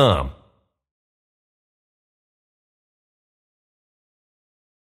www.fighterflare.com.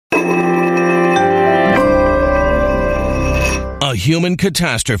 A human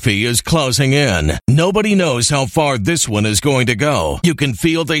catastrophe is closing in. Nobody knows how far this one is going to go. You can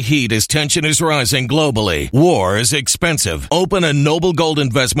feel the heat as tension is rising globally. War is expensive. Open a Noble Gold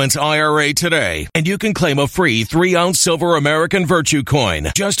Investments IRA today, and you can claim a free 3-ounce silver American Virtue coin.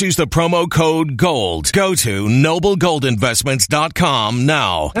 Just use the promo code GOLD. Go to noblegoldinvestments.com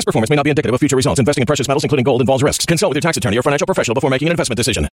now. Past performance may not be indicative of future results. Investing in precious metals, including gold, involves risks. Consult with your tax attorney or financial professional before making an investment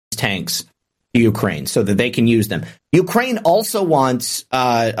decision. Tanks to Ukraine so that they can use them. Ukraine also wants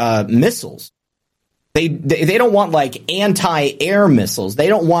missiles. They don't want like anti-air missiles. They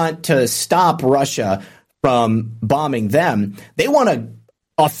don't want to stop Russia from bombing them. They want to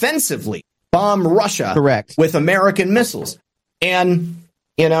offensively bomb Russia, correct, with American missiles. And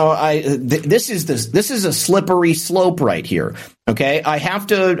you know, this is a slippery slope right here. Okay, I have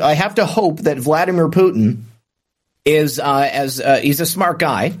to hope that Vladimir Putin is he's a smart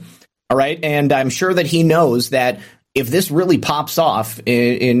guy. All right. And I'm sure that he knows that if this really pops off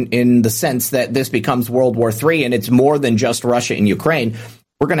in the sense that this becomes World War III and it's more than just Russia and Ukraine,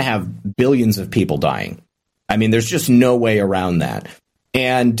 we're going to have billions of people dying. I mean, there's just no way around that.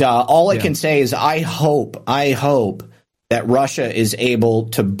 And all I can say is I hope that Russia is able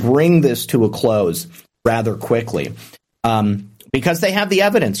to bring this to a close rather quickly. Because they have the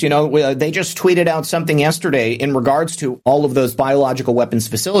evidence. You know, they just tweeted out something yesterday in regards to all of those biological weapons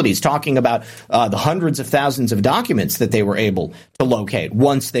facilities, talking about the hundreds of thousands of documents that they were able to locate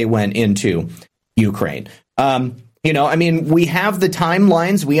once they went into Ukraine. You know, I mean, we have the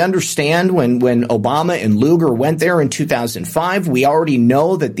timelines. We understand when Obama and Lugar went there in 2005. We already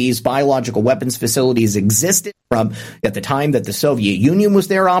know that these biological weapons facilities existed from at the time that the Soviet Union was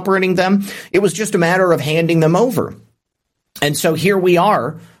there operating them. It was just a matter of handing them over. And so here we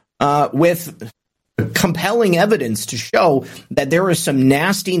are with compelling evidence to show that there is some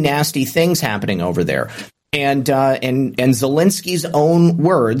nasty, nasty things happening over there. And Zelensky's own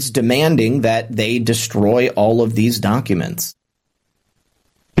words demanding that they destroy all of these documents.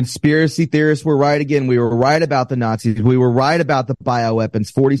 Conspiracy theorists were right again. We were right about the Nazis. We were right about the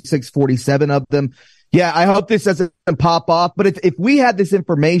bioweapons, 46, 47 of them. Yeah, I hope this doesn't pop off. But if we had this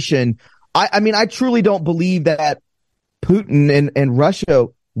information, I mean, I truly don't believe that Putin and Russia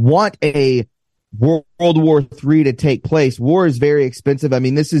want a World War III to take place. War is very expensive. I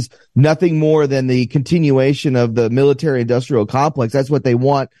mean, this is nothing more than the continuation of the military-industrial complex. That's what they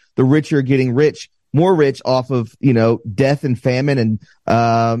want. The rich are getting more rich off of, death and famine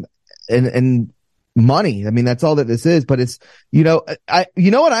and money. I mean, that's all that this is. But it's,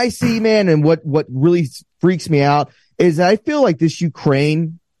 what I see, man, and what really freaks me out is I feel like this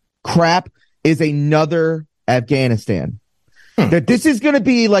Ukraine crap is another Afghanistan. That this is going to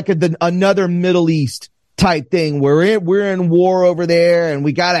be like another Middle East type thing where we're in war over there and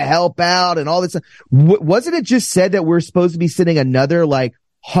we got to help out and all this. Wasn't it just said that we're supposed to be sending another like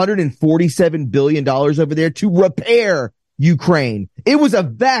 $147 billion over there to repair Ukraine? It was a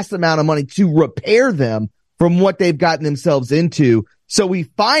vast amount of money to repair them from what they've gotten themselves into. So we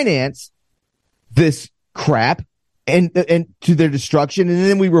finance this crap and to their destruction, and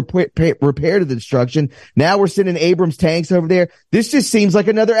then we repair to the destruction. Now we're sending Abrams tanks over there. This just seems like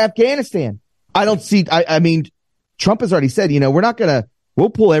another Afghanistan. I don't see. I mean, Trump has already said, we'll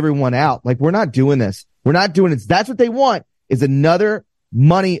pull everyone out. Like, we're not doing this. We're not doing this. That's what they want, is another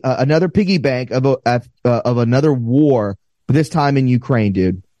another piggy bank of another war, but this time in Ukraine,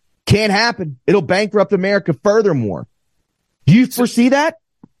 dude. Can't happen. It'll bankrupt America furthermore. Do you foresee that?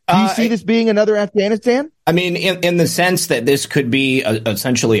 Do you see this being another Afghanistan? I mean, in the sense that this could be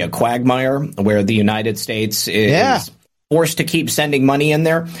essentially a quagmire where the United States is forced to keep sending money in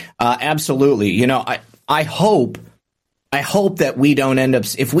there. Absolutely. I hope that we don't end up,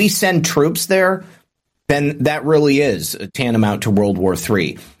 if we send troops there, then that really is tantamount to World War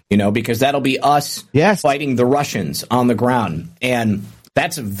III, because that'll be us fighting the Russians on the ground. And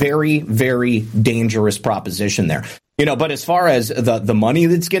that's a very, very dangerous proposition there. But as far as the money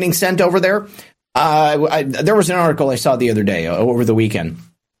that's getting sent over there, there was an article I saw the other day over the weekend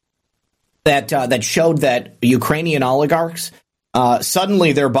that showed that Ukrainian oligarchs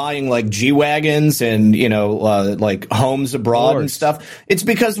suddenly they're buying like G-Wagons and like homes abroad and stuff. It's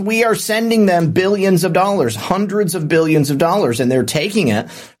because we are sending them billions of dollars, hundreds of billions of dollars, and they're taking it.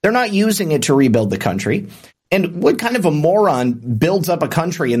 They're not using it to rebuild the country. And what kind of a moron builds up a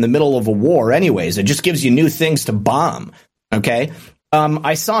country in the middle of a war anyways? It just gives you new things to bomb. Okay.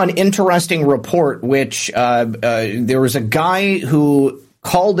 I saw an interesting report, which there was a guy who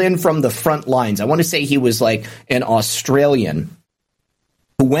called in from the front lines. I want to say he was like an Australian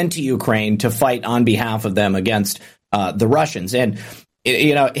who went to Ukraine to fight on behalf of them against the Russians. And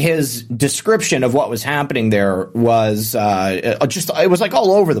his description of what was happening there was it was like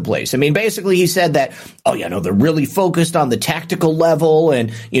all over the place. I mean, basically he said that, they're really focused on the tactical level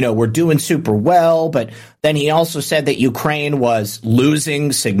and, we're doing super well. But then he also said that Ukraine was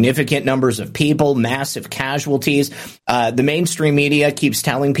losing significant numbers of people, massive casualties. The mainstream media keeps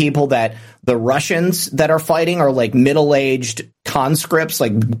telling people that the Russians that are fighting are like middle-aged conscripts,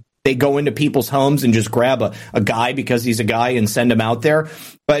 like they go into people's homes and just grab a guy because he's a guy and send him out there.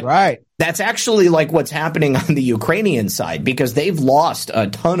 But that's actually like what's happening on the Ukrainian side, because they've lost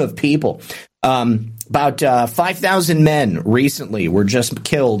a ton of people. About 5,000 men recently were just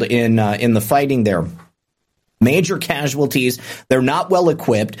killed in the fighting there. Major casualties. They're not well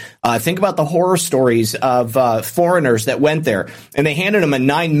equipped. Think about the horror stories of foreigners that went there and they handed them a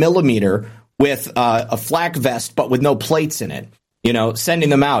 9mm with a flak vest, but with no plates in it.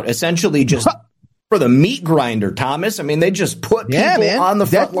 Sending them out essentially just for the meat grinder, Thomas. I mean, they just put people on the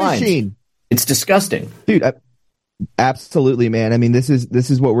front lines. Machine. It's disgusting, dude. Absolutely, man. I mean, this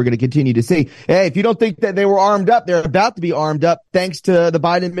is what we're going to continue to see. Hey, if you don't think that they were armed up, they're about to be armed up thanks to the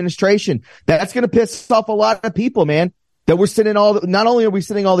Biden administration. That's going to piss off a lot of people, man. That we're sending not only are we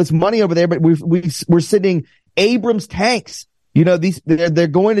sending all this money over there, but we're sending Abrams tanks. They're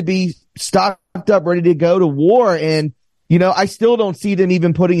going to be stocked up, ready to go to war. And I still don't see them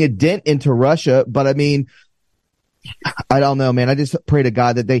even putting a dent into Russia, but I mean, I don't know, man. I just pray to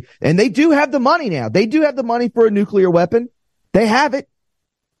God that they do have the money now. They do have the money for a nuclear weapon. They have it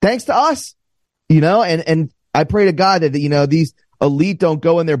thanks to us, and I pray to God that, these elite don't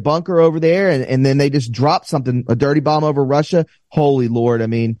go in their bunker over there and then they just drop something, a dirty bomb over Russia. Holy Lord. I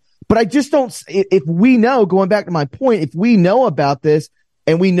mean, but I just don't, if we know, going back to my point, if we know about this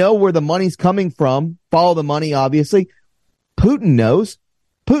and we know where the money's coming from, follow the money, obviously. Putin knows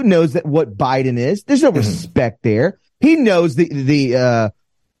that what Biden is. There's no respect there. He knows that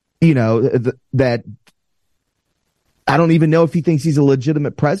I don't even know if he thinks he's a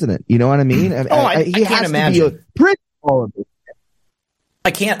legitimate president. You know what I mean? I can't imagine. I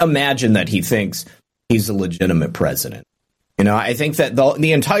can't imagine that he thinks he's a legitimate president. I think that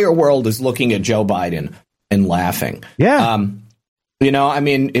the entire world is looking at Joe Biden and laughing. Yeah. I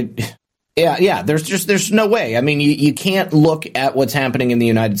mean, Yeah. There's no way. I mean, you can't look at what's happening in the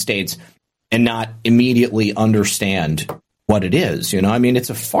United States and not immediately understand what it is. I mean, it's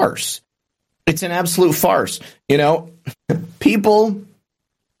a farce. It's an absolute farce. People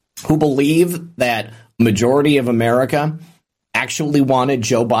who believe that majority of America actually wanted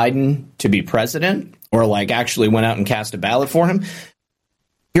Joe Biden to be president, or actually went out and cast a ballot for him,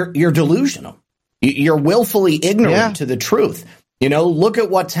 you're delusional. You're willfully ignorant to the truth. Look at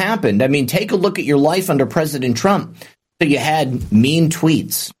what's happened. I mean, take a look at your life under President Trump. So you had mean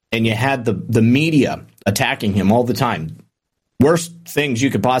tweets, and you had the media attacking him all the time. Worst things you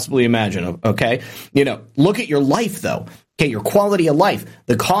could possibly imagine, okay? Look at your life, though. Okay, your quality of life,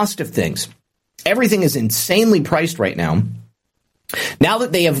 the cost of things. Everything is insanely priced right now. Now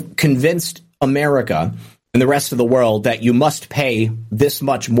that they have convinced America and the rest of the world that you must pay this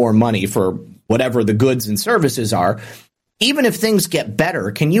much more money for whatever the goods and services are, even if things get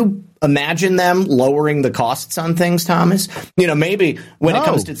better, can you imagine them lowering the costs on things, Thomas? Maybe when it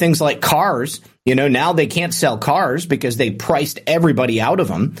comes to things like cars, now they can't sell cars because they priced everybody out of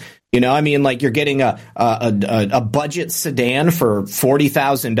them. You're getting a budget sedan for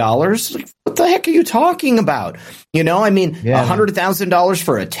 $40,000. What the heck are you talking about? $100,000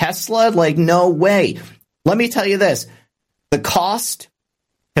 for a Tesla? No way. Let me tell you this. The cost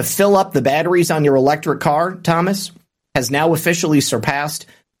to fill up the batteries on your electric car, Thomas, has now officially surpassed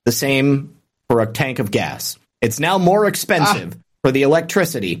the same for a tank of gas. It's now more expensive for the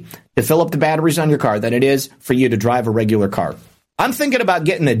electricity to fill up the batteries on your car than it is for you to drive a regular car. I'm thinking about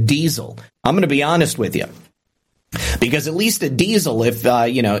getting a diesel. I'm going to be honest with you. Because at least a diesel, if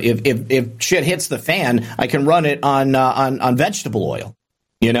shit hits the fan, I can run it on vegetable oil.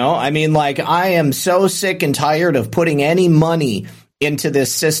 I am so sick and tired of putting any money into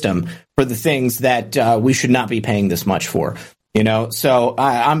this system for the things that we should not be paying this much for. So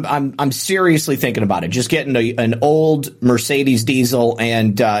I'm seriously thinking about it. Just getting an old Mercedes diesel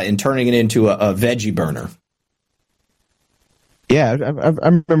and turning it into a veggie burner. Yeah, I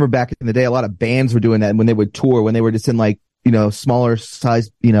remember back in the day, a lot of bands were doing that when they would tour, when they were just in smaller size,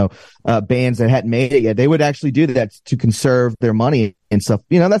 bands that hadn't made it yet. They would actually do that to conserve their money and stuff.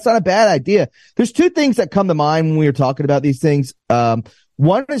 That's not a bad idea. There's two things that come to mind when we were talking about these things.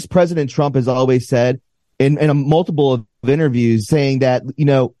 One is President Trump has always said in a multiple of interviews saying that,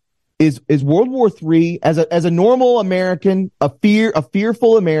 is World War III as a normal American, a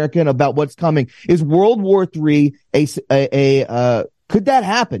fearful American about what's coming, is World War III could that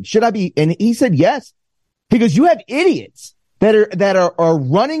happen? Should I be? And he said yes. He goes, you have idiots that are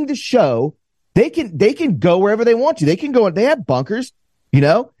running the show. They can go wherever they want to. They can go. They have bunkers,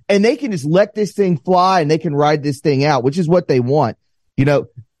 and they can just let this thing fly and they can ride this thing out, which is what they want.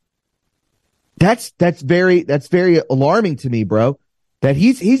 That's very alarming to me, bro. That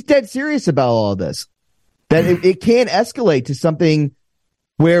he's dead serious about all of this. That it can escalate to something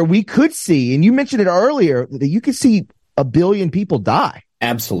where we could see, and you mentioned it earlier, that you could see 1 billion people die.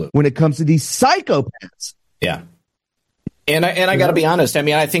 Absolutely. When it comes to these psychopaths. Yeah. And I got to be honest. I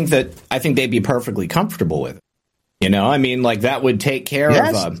mean, I think they'd be perfectly comfortable with it. That would take care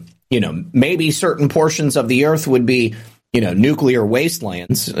of, maybe certain portions of the earth would be, nuclear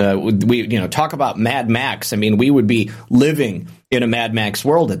wastelands. We talk about Mad Max. I mean, we would be living in a Mad Max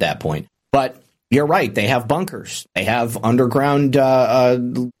world at that point. But you're right. They have bunkers. They have underground,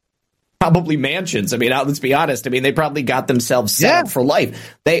 probably mansions. I mean, let's be honest. I mean, they probably got themselves set up for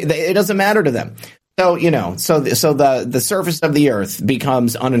life. It doesn't matter to them. So, so the surface of the earth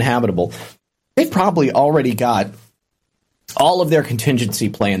becomes uninhabitable. They've probably already got all of their contingency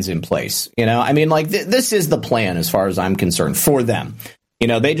plans in place. This is the plan as far as I'm concerned for them.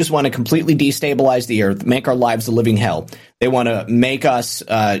 They just want to completely destabilize the earth, make our lives a living hell. They want to make us,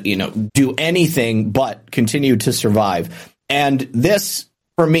 do anything but continue to survive. And this,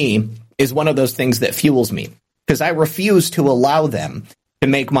 for me, is one of those things that fuels me, because I refuse to allow them to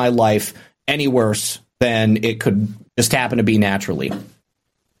make my life any worse than it could just happen to be naturally.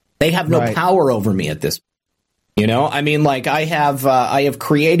 They have no power over me at this point. I have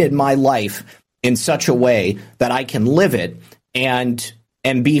created my life in such a way that I can live it and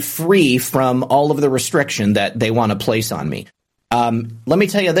be free from all of the restriction that they want to place on me. Let me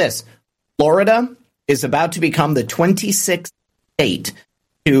tell you this. Florida is about to become the 26th state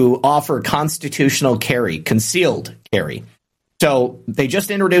to offer constitutional carry, concealed carry. So they just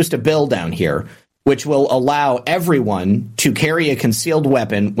introduced a bill down here which will allow everyone to carry a concealed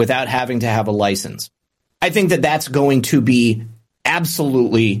weapon without having to have a license. I think that that's going to be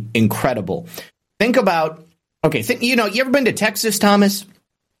absolutely incredible. Think about, you ever been to Texas, Thomas?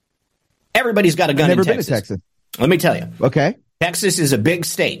 Everybody's got a gun in Texas. Never been to Texas. Let me tell you. Okay. Texas is a big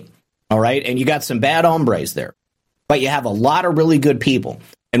state. All right. And you got some bad hombres there, but you have a lot of really good people.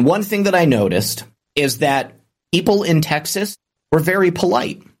 And one thing that I noticed is that people in Texas were very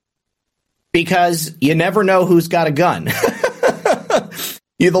polite because you never know who's got a gun.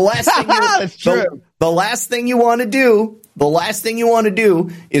 The last thing you want to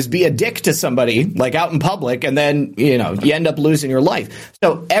do is be a dick to somebody like out in public, and then you end up losing your life.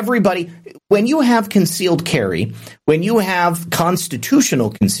 So everybody, when you have concealed carry, when you have constitutional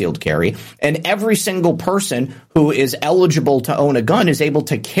concealed carry, and every single person who is eligible to own a gun is able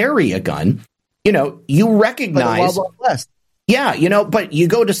to carry a gun, you recognize. Yeah, but you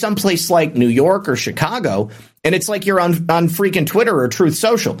go to someplace like New York or Chicago, and it's like you're on freaking Twitter or Truth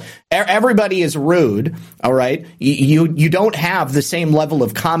Social. Everybody is rude, all right? You don't have the same level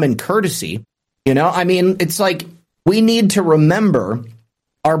of common courtesy, I mean, it's like we need to remember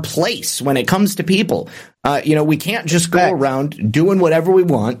our place when it comes to people. We can't just go around doing whatever we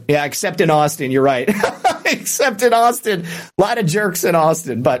want. Yeah, except in Austin, you're right. Except in Austin. A lot of jerks in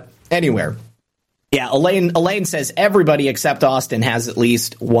Austin, but anywhere. Yeah, Elaine says everybody except Austin has at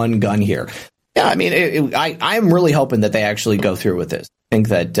least one gun here. Yeah, I mean, I'm really hoping that they actually go through with this. I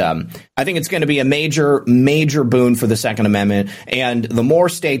think it's going to be a major, major boon for the Second Amendment, and the more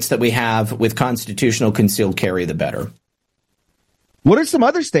states that we have with constitutional concealed carry, the better. What are some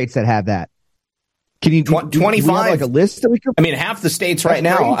other states that have that? Can you 25? Like a list that we could? I mean, half the states right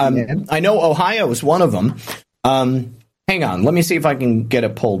now. I know Ohio is one of them. Hang on, let me see if I can get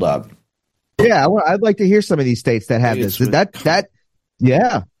it pulled up. Yeah, I'd like to hear some of these states that have this.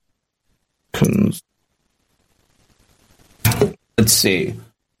 Yeah. Let's see.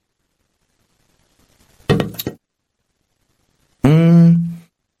 Here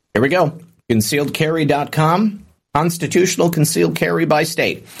we go. Concealedcarry.com. Constitutional concealed carry by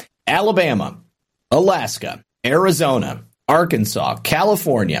state. Alabama, Alaska, Arizona, Arkansas,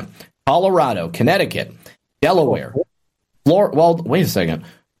 California, Colorado, Connecticut, Delaware, Florida. Well, wait a second.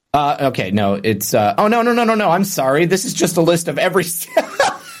 Okay, no, it's no. I'm sorry. This is just a list of every.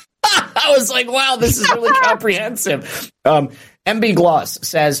 I was like, wow, this is really comprehensive. MB Gloss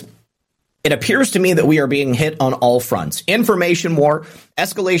says, it appears to me that we are being hit on all fronts. Information war,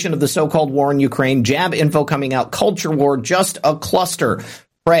 escalation of the so-called war in Ukraine, jab info coming out, culture war, just a cluster.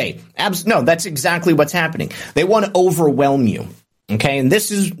 Pray. No, that's exactly what's happening. They want to overwhelm you. Okay, and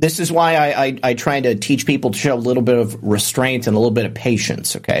this is why I try to teach people to show a little bit of restraint and a little bit of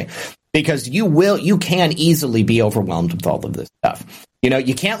patience, okay? Because you can easily be overwhelmed with all of this stuff.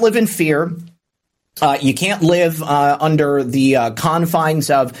 You can't live in fear. You can't live under the confines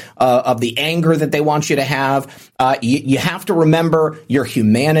of the anger that they want you to have. You have to remember your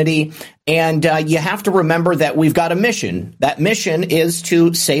humanity, and you have to remember that we've got a mission. That mission is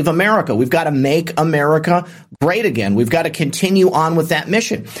to save America. We've got to make America great again. We've got to continue on with that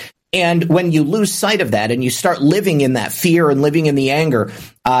mission. And when you lose sight of that and you start living in that fear and living in the anger,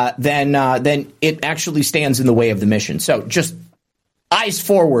 then it actually stands in the way of the mission. So just eyes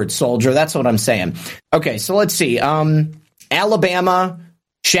forward, soldier. That's what I'm saying. Okay, so let's see. Alabama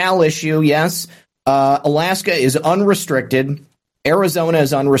shall issue, yes. Alaska is unrestricted. Arizona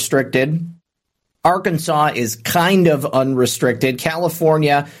is unrestricted. Arkansas is kind of unrestricted.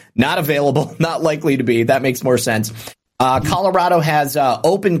 California, not available, not likely to be. That makes more sense. Colorado has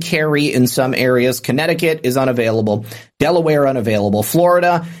open carry in some areas. Connecticut is unavailable. Delaware unavailable.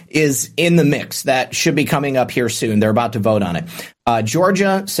 Florida is in the mix. That should be coming up here soon. They're about to vote on it.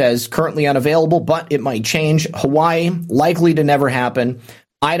 Georgia says currently unavailable, but it might change. Hawaii, likely to never happen.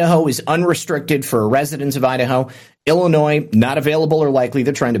 Idaho is unrestricted for residents of Idaho. Illinois, not available or likely.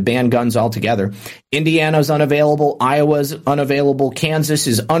 They're trying to ban guns altogether. Indiana's unavailable. Iowa's unavailable. Kansas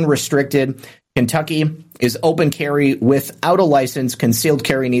is unrestricted. Kentucky is open carry without a license. Concealed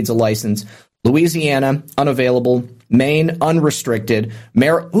carry needs a license. Louisiana, unavailable. Maine, unrestricted.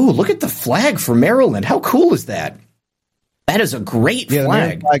 Ooh, look at the flag for Maryland. How cool is that? That is a great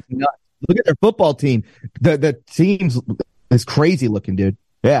flag. Look at their football team. The team's is crazy looking, dude.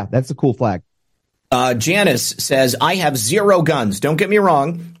 Yeah, that's a cool flag. Janice says, I have 0 guns. Don't get me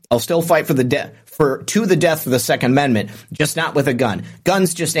wrong. I'll still fight to the death for the Second Amendment, just not with a gun.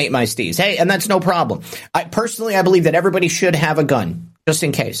 Guns just ain't my steez. Hey, and that's no problem. I believe that everybody should have a gun, just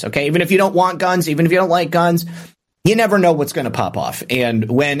in case, okay? Even if you don't want guns, even if you don't like guns, you never know what's going to pop off and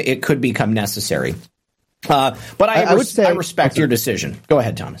when it could become necessary. But I respect your decision. Go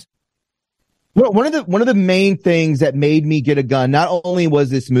ahead, Thomas. Well, one of the main things that made me get a gun, not only was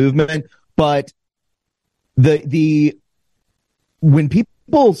this movement, but the when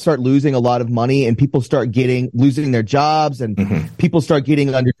people start losing a lot of money and people start losing their jobs and people start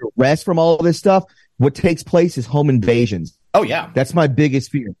getting under duress from all of this stuff, what takes place is home invasions. Oh, yeah. That's my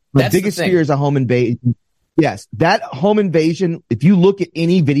biggest fear. My biggest fear is a home invasion. Yes, that home invasion, if you look at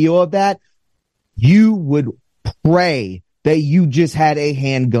any video of that, you would pray that you just had a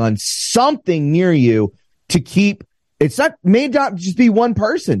handgun, something near you to keep. May not just be one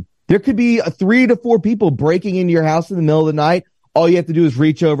person. There could be 3 to 4 people breaking into your house in the middle of the night. All you have to do is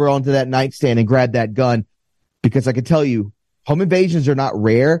reach over onto that nightstand and grab that gun, because I can tell you, home invasions are not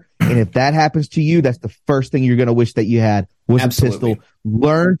rare. And if that happens to you, that's the first thing you're going to wish that you had was Absolutely. a pistol.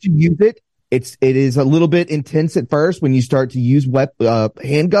 Learn to use it. It is a little bit intense at first when you start to use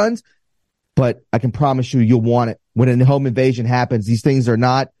handguns, but I can promise you'll want it. When a home invasion happens, these things are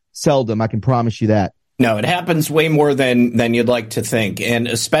not seldom. I can promise you that. No, it happens way more than you'd like to think, and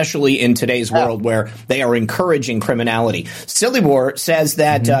especially in today's world where they are encouraging criminality. Sillywar says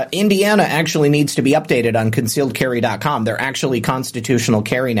that Indiana actually needs to be updated on concealedcarry.com. They're actually constitutional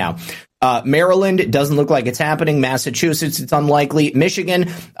carry now. Maryland, it doesn't look like it's happening. Massachusetts, it's unlikely.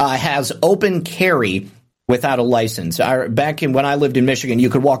 Michigan has open carry without a license. Back when I lived in Michigan, you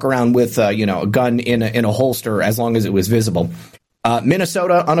could walk around with a gun in a holster as long as it was visible.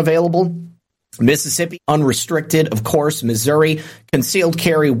 Minnesota, unavailable. Mississippi, unrestricted, of course. Missouri, concealed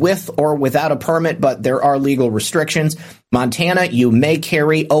carry with or without a permit, but there are legal restrictions. Montana, you may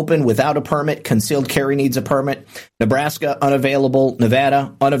carry open without a permit. Concealed carry needs a permit. Nebraska, unavailable.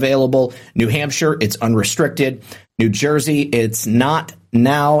 Nevada, unavailable. New Hampshire, it's unrestricted. New Jersey, it's not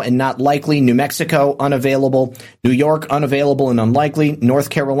now and not likely. New Mexico, unavailable. New York, unavailable and unlikely. North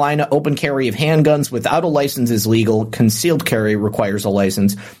Carolina, open carry of handguns without a license is legal. Concealed carry requires a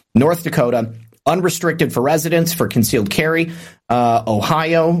license. North Dakota, unrestricted for residents for concealed carry.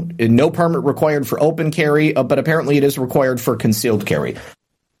 Ohio, no permit required for open carry, but apparently it is required for concealed carry.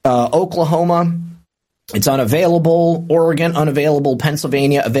 Oklahoma, it's unavailable. Oregon, unavailable.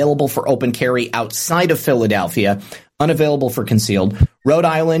 Pennsylvania, available for open carry outside of Philadelphia, unavailable for concealed. Rhode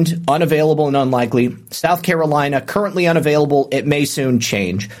Island, unavailable and unlikely. South Carolina, currently unavailable. It may soon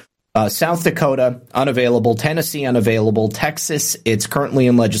change. South Dakota, unavailable. Tennessee, unavailable. Texas, it's currently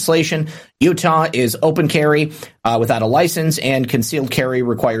in legislation. Utah is open carry without a license, and concealed carry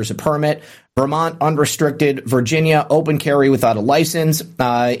requires a permit. Vermont, unrestricted. Virginia, open carry without a license.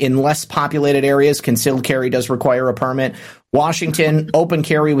 In less populated areas, concealed carry does require a permit. Washington, open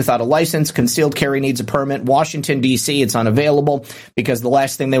carry without a license. Concealed carry needs a permit. Washington, D.C., it's unavailable because the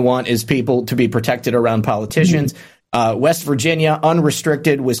last thing they want is people to be protected around politicians. West Virginia,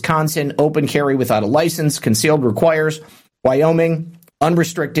 unrestricted. Wisconsin, open carry without a license. Concealed requires. Wyoming,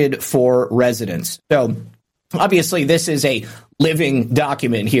 unrestricted for residents. So obviously this is a living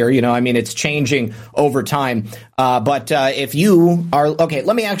document here. It's changing over time. But if you are, okay,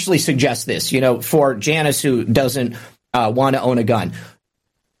 let me actually suggest this, for Janice who doesn't want to own a gun.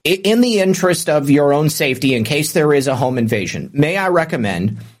 In the interest of your own safety, in case there is a home invasion, may I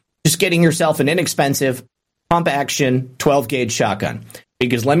recommend just getting yourself an inexpensive pump action 12-gauge shotgun,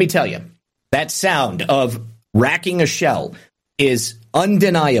 because let me tell you, that sound of racking a shell is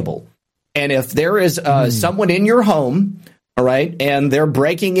undeniable. And if there is someone in your home, all right, and they're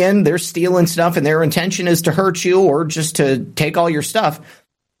breaking in, they're stealing stuff, and their intention is to hurt you or just to take all your stuff,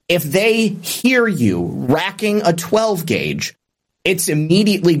 if they hear you racking a 12-gauge, it's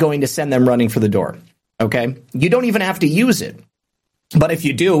immediately going to send them running for the door, okay? You don't even have to use it. But if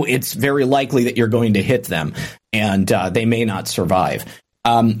you do, it's very likely that you're going to hit them, and they may not survive.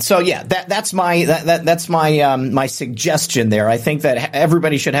 So yeah, that's my suggestion there. I think that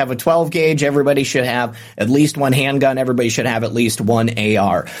everybody should have a 12-gauge. Everybody should have at least one handgun. Everybody should have at least one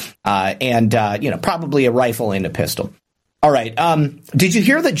AR, and probably a rifle and a pistol. All right. Did you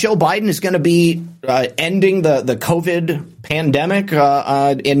hear that Joe Biden is going to be ending the COVID pandemic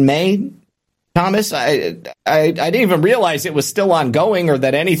in May? Thomas, I didn't even realize it was still ongoing or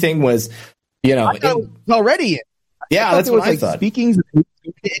that anything was, already. Yeah, that's what I thought. Speaking,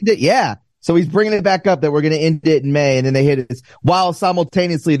 yeah. So he's bringing it back up that we're going to end it in May, and then they hit it while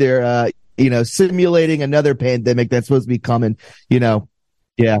simultaneously they're, simulating another pandemic that's supposed to be coming.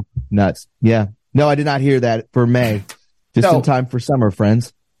 Yeah, nuts. Yeah, no, I did not hear that for May. Just in time for summer,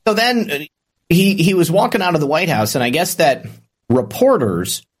 friends. So then he was walking out of the White House, and I guess that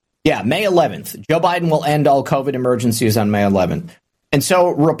reporters. Yeah, May 11th. Joe Biden will end all COVID emergencies on May 11th. And so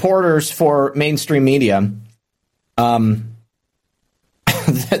reporters for mainstream media,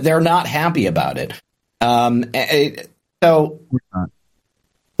 they're not happy about it. So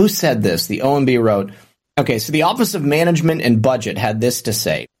who said this? The OMB wrote, okay, so the Office of Management and Budget had this to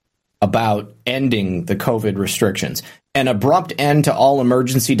say about ending the COVID restrictions. An abrupt end to all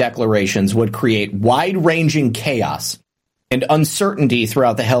emergency declarations would create wide-ranging chaos and uncertainty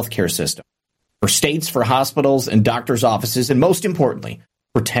throughout the healthcare system. for states, for hospitals and doctors' offices, and most importantly,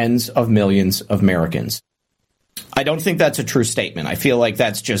 for tens of millions of Americans. I don't think that's a true statement. I feel like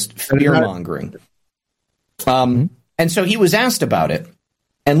that's just fear-mongering. And so he was asked about it.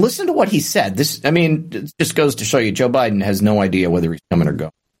 And listen to what he said. It just goes to show you Joe Biden has no idea whether he's coming or going.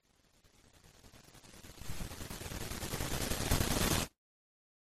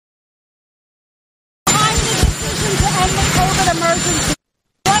 Behind the decision to end the COVID emergency?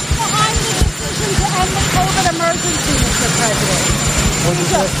 What's behind the decision to end the COVID emergency, Mr. President?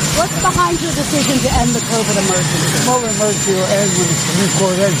 What's behind your decision to end the COVID emergency? The COVID emergency will end when the Supreme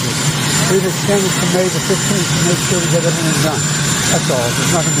Court ends it. We've extended to May the 15th to make sure we get everything done. That's all.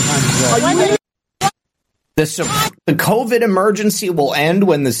 There's nothing behind the wall. The COVID emergency will end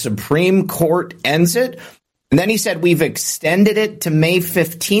when the Supreme Court ends it. And then he said we've extended it to May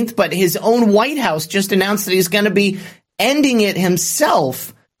 15th, but his own White House just announced that he's going to be ending it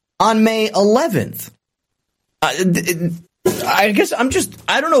himself on May 11th. I guess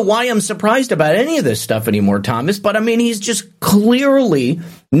I don't know why I'm surprised about any of this stuff anymore, Thomas, but I mean, he's just clearly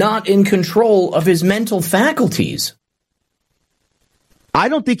not in control of his mental faculties. I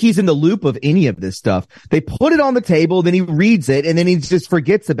don't think he's in the loop of any of this stuff. They put it on the table, then he reads it, and then he just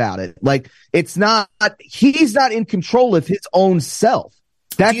forgets about it. Like, he's not in control of his own self.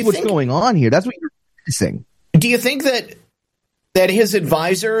 That's what's going on here. That's what you're missing. Do you think that his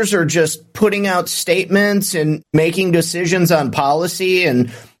advisors are just putting out statements and making decisions on policy and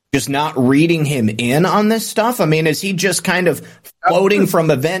just not reading him in on this stuff? I mean, is he just kind of floating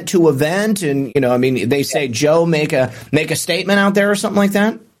from event to event? And, they say, Joe, make a statement out there or something like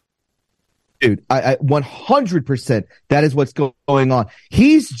that? Dude, I 100% that is what's going on.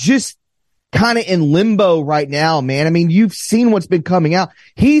 He's just kind of in limbo right now, man. I mean, you've seen what's been coming out.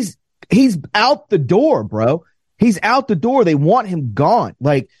 He's out the door, bro. He's out the door. They want him gone.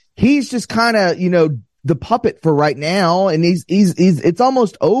 Like, he's just kind of, the puppet for right now, and it's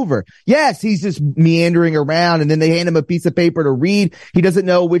almost over. Yes, he's just meandering around, and then they hand him a piece of paper to read. He doesn't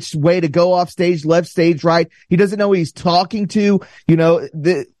know which way to go, off stage, left stage, right. He doesn't know who he's talking to.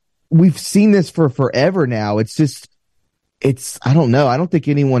 We've seen this for forever now. I don't know. I don't think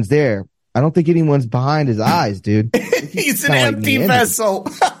anyone's there. I don't think anyone's behind his eyes, dude. He's an empty vessel.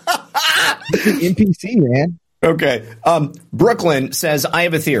 It's an NPC, man. Okay. Brooklyn says, I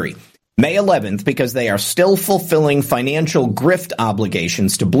have a theory. May 11th, because they are still fulfilling financial grift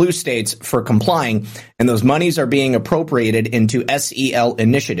obligations to blue states for complying, and those monies are being appropriated into SEL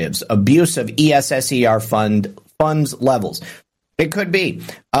initiatives, abuse of ESSER funds levels. It could be.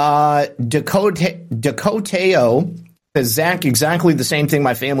 Dakoteo says, Zach, exactly the same thing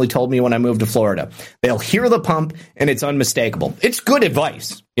my family told me when I moved to Florida. They'll hear the pump, and it's unmistakable. It's good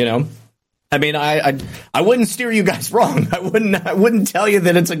advice, I mean, I wouldn't steer you guys wrong. I wouldn't tell you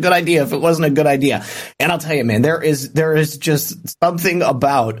that it's a good idea if it wasn't a good idea. And I'll tell you, man, there is just something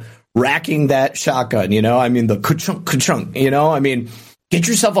about racking that shotgun, the ka-chunk, get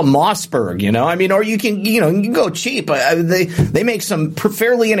yourself a Mossberg, or you can go cheap. They make some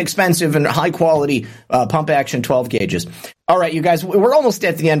fairly inexpensive and high quality pump action 12 gauges. All right, you guys, we're almost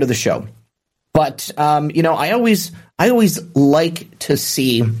at the end of the show, but I always like to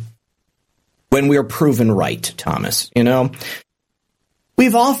see when we're proven right, Thomas.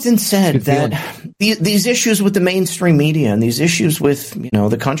 We've often said that these issues with the mainstream media and these issues with,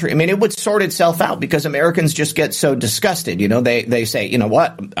 the country, it would sort itself out because Americans just get so disgusted. They say, you know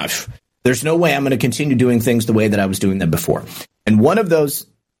what? There's no way I'm going to continue doing things the way that I was doing them before. And one of those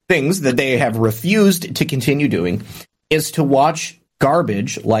things that they have refused to continue doing is to watch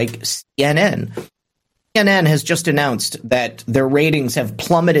garbage like CNN. CNN has just announced that their ratings have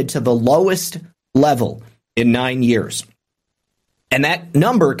plummeted to the lowest level in 9 years. And that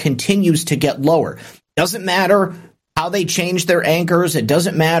number continues to get lower. Doesn't matter how they change their anchors. It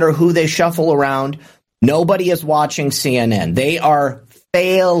doesn't matter who they shuffle around. Nobody is watching CNN. They are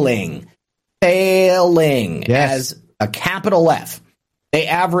failing as a capital F. They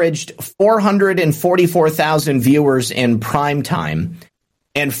averaged 444,000 viewers in prime time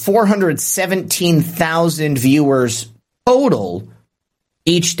and 417,000 viewers total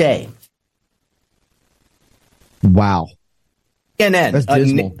each day. Wow.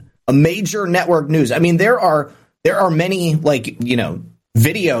 CNN, a major network news. There are many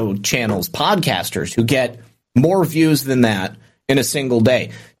video channels, podcasters who get more views than that in a single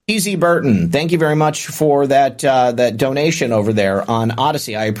day. TZ Burton, thank you very much for that donation over there on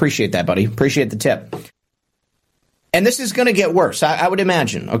Odyssey. I appreciate that, buddy. Appreciate the tip. And this is going to get worse, I would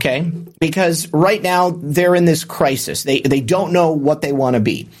imagine, okay? Because right now they're in this crisis. They don't know what they want to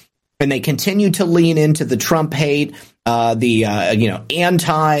be. and they continue to lean into the Trump hate, anti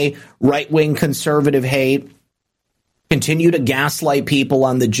right-wing conservative hate, continue to gaslight people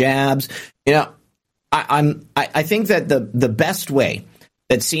on the jabs. I think that the best way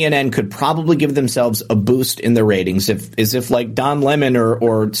that CNN could probably give themselves a boost in their ratings is if like Don Lemon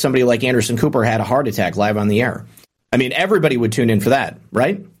or somebody like Anderson Cooper had a heart attack live on the air. I mean, everybody would tune in for that,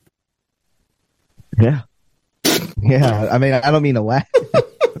 right? Yeah. Yeah. I mean, I don't mean to laugh.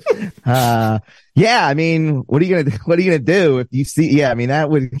 Yeah. I mean, what are you gonna do if you see? Yeah. I mean, that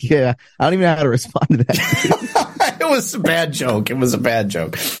would. Yeah. I don't even know how to respond to that. It was a bad joke.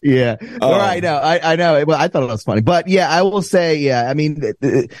 Yeah. All right. No, I know. Well, I thought it was funny, but yeah, I will say, yeah. I mean,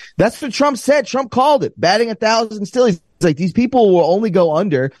 that's what Trump said. Trump called it batting 1,000 still. He's like, these people will only go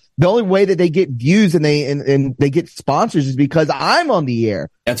under. The only way that they get views and they get sponsors is because I'm on the air.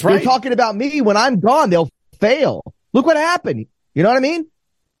 That's right. They're talking about me when I'm gone. They'll fail. Look what happened. You know what I mean?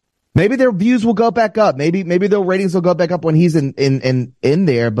 Maybe their views will go back up. Maybe their ratings will go back up when he's in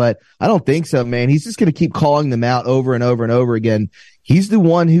there, but I don't think so, man. He's just going to keep calling them out over and over and over again. He's the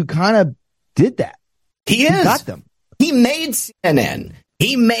one who kind of did that. He is. He got them. He made CNN.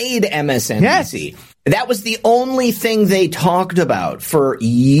 He made MSNBC. Yes. That was the only thing they talked about for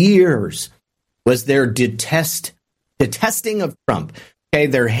years was their detesting of Trump. Okay,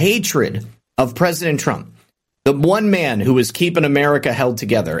 their hatred of President Trump. The one man who was keeping America held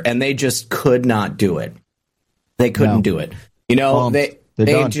together, and they just could not do it. They couldn't do it. You know,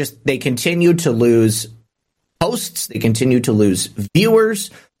 they continue to lose hosts. They continue to lose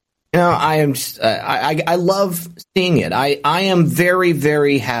viewers. You know, I love seeing it. I am very,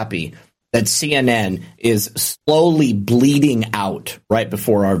 very happy that CNN is slowly bleeding out right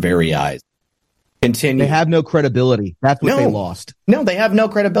before our very eyes. Continue. They have no credibility. That's what they lost. No, they have no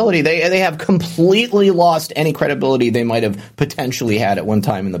credibility. They have completely lost any credibility they might have potentially had at one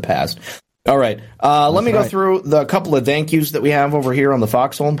time in the past. All right. Let me go through the couple of thank yous that we have over here on the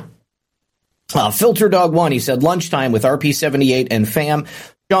Foxhole. Filter Dog 1, he said, lunchtime with RP78 and fam.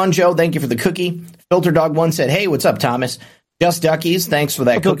 John Joe, thank you for the cookie. Filter Dog 1 said, hey, what's up, Thomas? Just Duckies, thanks for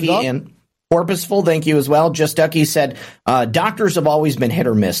that cookie. And Porpoiseful, thank you as well. Just Ducky said, doctors have always been hit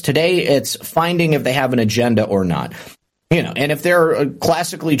or miss. Today, it's finding if they have an agenda or not. You know, and if they're a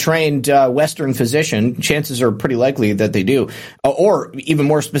classically trained Western physician, chances are pretty likely that they do. Or even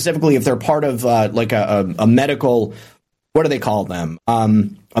more specifically, if they're part of like a medical, what do they call them?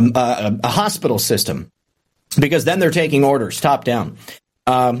 A hospital system, because then they're taking orders top down.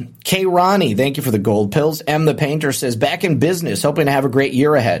 K. Ronnie, thank you for the gold pills. M. the Painter says, back in business, hoping to have a great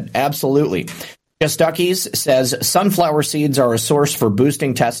year ahead. Absolutely. Just Duckies says, sunflower seeds are a source for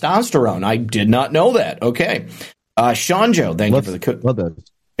boosting testosterone. I did not know that. Okay. Sean Joe, thank you for the cookie. Love those.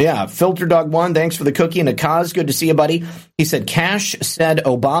 Yeah. Filter Dog 1, thanks for the cookie. And Akaz, good to see you, buddy. He said, Cash said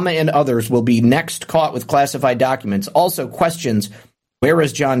Obama and others will be next caught with classified documents. Also questions, where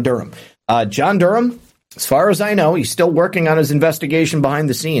is John Durham? John Durham, as far as I know, he's still working on his investigation behind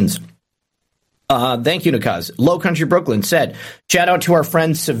the scenes. Thank you, Nakaz. Low Country Brooklyn said, shout out to our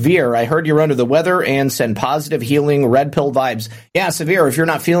friend Severe. I heard you're under the weather and send positive healing red pill vibes. Yeah, Severe, if you're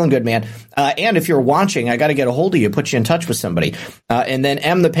not feeling good, man. And if you're watching, I got to get a hold of you, put you in touch with somebody. And then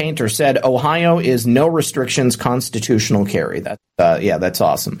M. the Painter said, Ohio is no restrictions constitutional carry. That's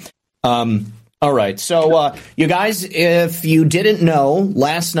awesome. All right. So, you guys, if you didn't know,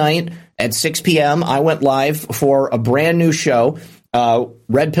 last night at 6 p.m., I went live for a brand new show,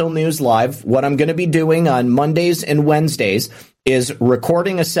 Red Pill News Live. What I'm going to be doing on Mondays and Wednesdays is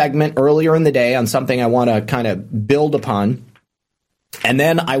recording a segment earlier in the day on something I want to kind of build upon. And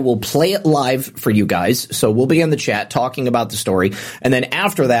then I will play it live for you guys. So we'll be in the chat talking about the story. And then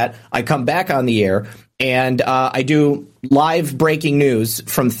after that, I come back on the air and I do live breaking news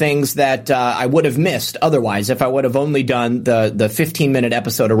from things that I would have missed otherwise if I would have only done the 15-minute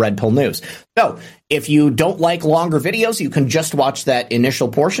episode of Red Pill News. So if you don't like longer videos, you can just watch that initial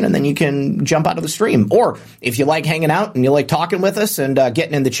portion and then you can jump out of the stream. Or if you like hanging out and you like talking with us and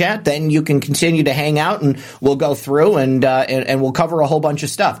getting in the chat, then you can continue to hang out and we'll go through and we'll cover a whole bunch of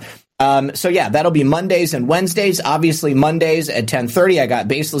stuff. So yeah, that'll be Mondays and Wednesdays. Obviously, Mondays at 10:30, I got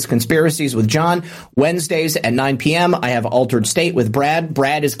Baseless Conspiracies with John. Wednesdays at 9 p.m., I have Altered State with Brad.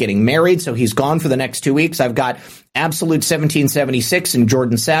 Brad is getting married, so he's gone for the next 2 weeks. I've got Absolute 1776 and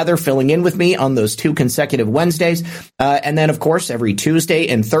Jordan Sather filling in with me on those 2 consecutive Wednesdays. And then, of course, every Tuesday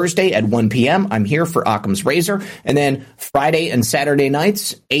and Thursday at 1 p.m., I'm here for Occam's Razor. And then Friday and Saturday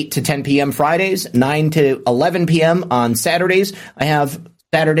nights, 8 to 10 p.m. Fridays, 9 to 11 p.m. on Saturdays, I have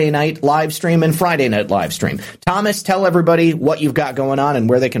Saturday night live stream and Friday night live stream. Thomas, tell everybody what you've got going on and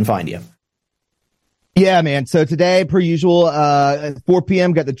where they can find you. Yeah, man. So today, per usual, at 4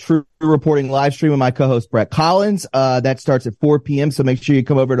 p.m., got the True Reporting live stream with my co-host, Brett Collins. That starts at 4 p.m. So make sure you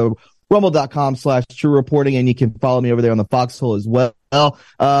come over to rumble.com/True Reporting, and you can follow me over there on the Foxhole as well.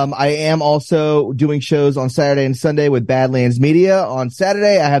 I am also doing shows on Saturday and Sunday with Badlands Media. On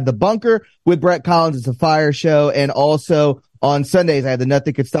Saturday, I have The Bunker with Brett Collins. It's a fire show. And also on Sundays, I have the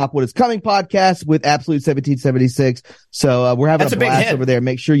Nothing Could Stop What Is Coming podcast with Absolute 1776. So we're having a blast over there.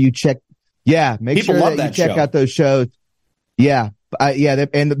 Make sure you check. Yeah, make sure that you check out those shows. Yeah.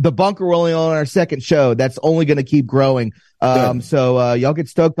 And The Bunker, we're only on our second show. That's only going to keep growing. So y'all get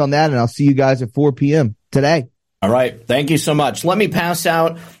stoked on that, and I'll see you guys at 4 p.m. today. All right. Thank you so much. Let me pass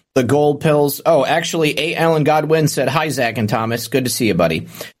out the gold pills. Oh, actually, A. Alan Godwin said, hi, Zach and Thomas. Good to see you, buddy.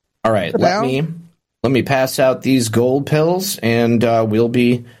 All right. Let me pass out these gold pills, and we'll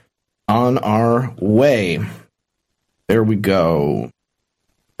be on our way. There we go.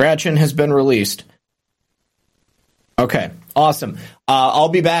 Gretchen has been released. Okay, awesome. I'll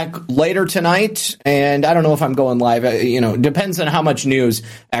be back later tonight, and I don't know if I'm going live. Depends on how much news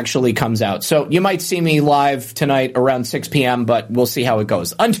actually comes out. So you might see me live tonight around 6 p.m., but we'll see how it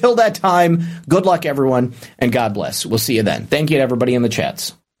goes. Until that time, good luck, everyone, and God bless. We'll see you then. Thank you to everybody in the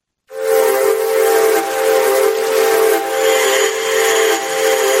chats.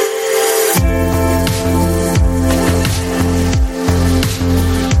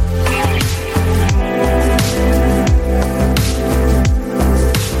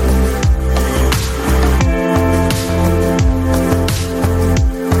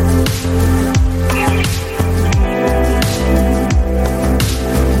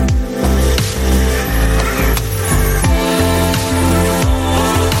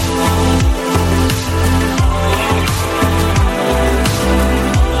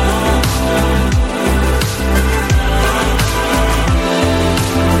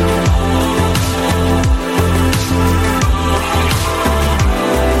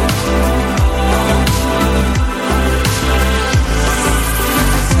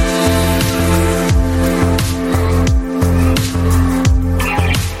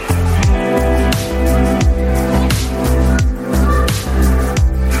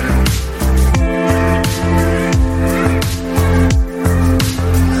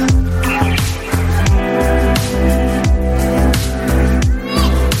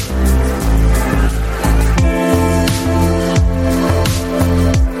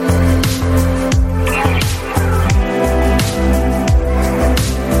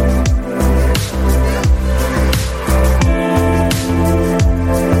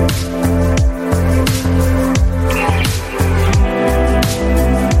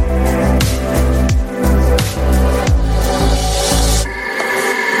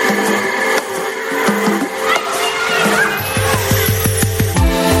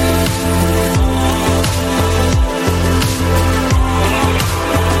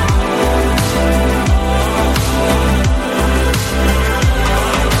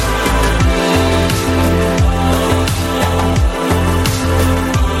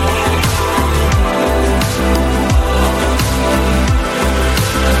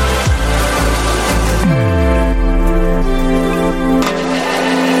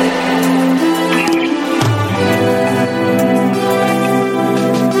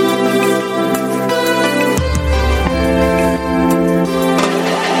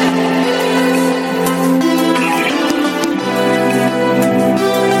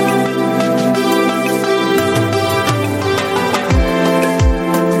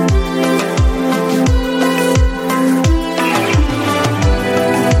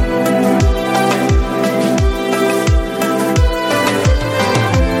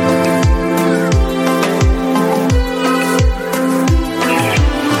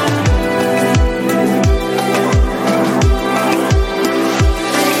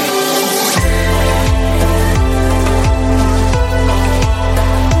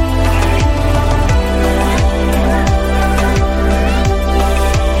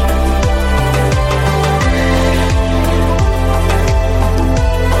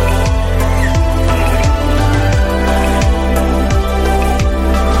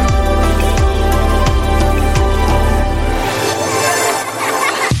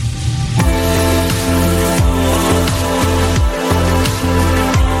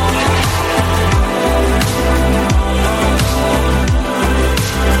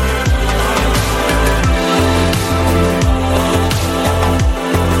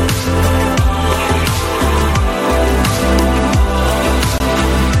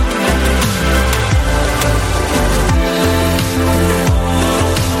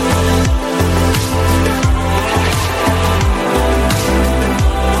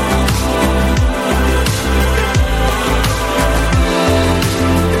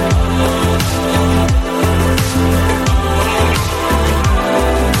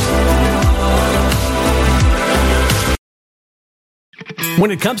 When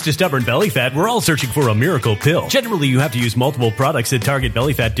it comes to stubborn belly fat, we're all searching for a miracle pill. Generally, you have to use multiple products that target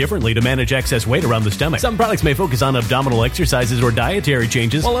belly fat differently to manage excess weight around the stomach. Some products may focus on abdominal exercises or dietary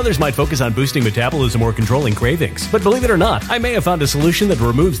changes, while others might focus on boosting metabolism or controlling cravings. But believe it or not, I may have found a solution that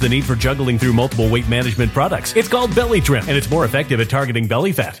removes the need for juggling through multiple weight management products. It's called Belly Trim, and it's more effective at targeting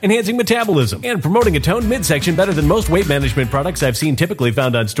belly fat, enhancing metabolism, and promoting a toned midsection better than most weight management products I've seen typically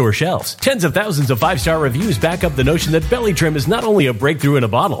found on store shelves. Tens of thousands of 5-star reviews back up the notion that Belly Trim is not only a breakthrough in a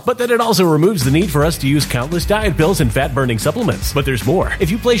bottle, but that it also removes the need for us to use countless diet pills and fat-burning supplements. But there's more.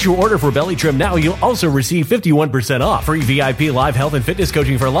 If you place your order for Belly Trim now, you'll also receive 51% off, free VIP live health and fitness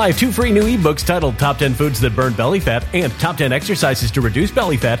coaching for life, 2 free new ebooks titled Top 10 Foods That Burn Belly Fat and Top 10 Exercises to Reduce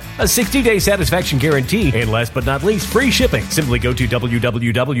Belly Fat, a 60-day satisfaction guarantee, and last but not least, free shipping. Simply go to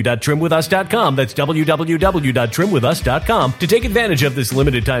www.trimwithus.com. That's www.trimwithus.com to take advantage of this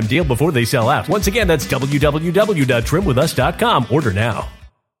limited time deal before they sell out. Once again, that's www.trimwithus.com. Order now.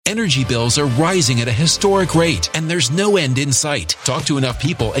 Energy bills are rising at a historic rate, and there's no end in sight. Talk to enough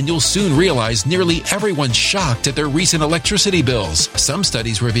people, and you'll soon realize nearly everyone's shocked at their recent electricity bills. Some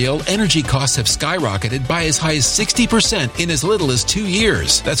studies reveal energy costs have skyrocketed by as high as 60% in as little as 2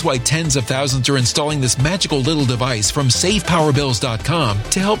 years. That's why tens of thousands are installing this magical little device from SavePowerBills.com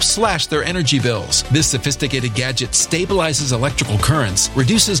to help slash their energy bills. This sophisticated gadget stabilizes electrical currents,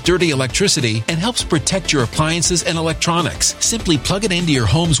 reduces dirty electricity, and helps protect your appliances and electronics. Simply plug it into your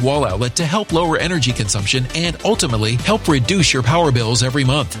home's wall outlet to help lower energy consumption and ultimately help reduce your power bills every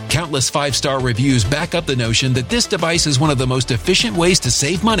month. Countless 5-star reviews back up the notion that this device is one of the most efficient ways to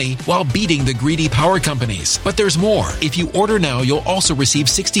save money while beating the greedy power companies. But there's more. If you order now, you'll also receive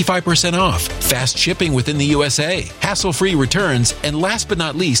 65% off, fast shipping within the USA, hassle-free returns, and last but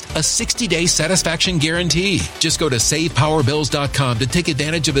not least, a 60-day satisfaction guarantee. Just go to SavePowerBills.com to take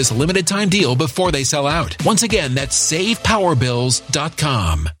advantage of this limited time deal before they sell out. Once again, that's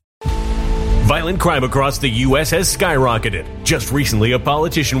SavePowerBills.com. Violent crime across the U.S. has skyrocketed. Just recently, a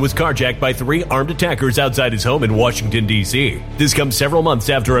politician was carjacked by 3 armed attackers outside his home in Washington, D.C. This comes several months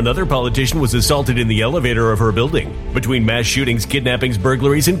after another politician was assaulted in the elevator of her building. Between mass shootings, kidnappings,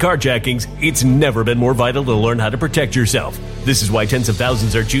 burglaries, and carjackings, it's never been more vital to learn how to protect yourself. This is why tens of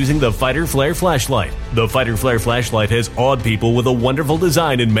thousands are choosing the Fighter Flare flashlight. The Fighter Flare flashlight has awed people with a wonderful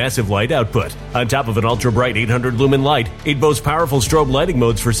design and massive light output. On top of an ultra-bright 800-lumen light, it boasts powerful strobe lighting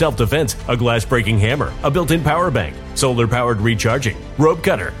modes for self-defense, a glass-breaking hammer, a built-in power bank, solar-powered recharging, rope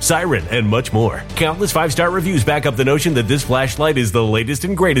cutter, siren, and much more. Countless 5-star reviews back up the notion that this flashlight is the latest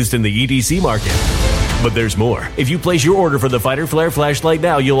and greatest in the EDC market. But there's more. If you place your order for the Fighter Flare flashlight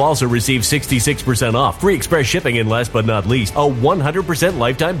now, you'll also receive 66% off, free express shipping, and last but not least, a 100%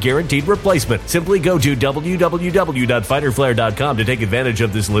 lifetime guaranteed replacement. Simply go to www.fighterflare.com to take advantage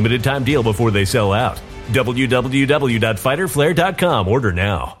of this limited time deal before they sell out. www.fighterflare.com. Order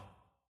now.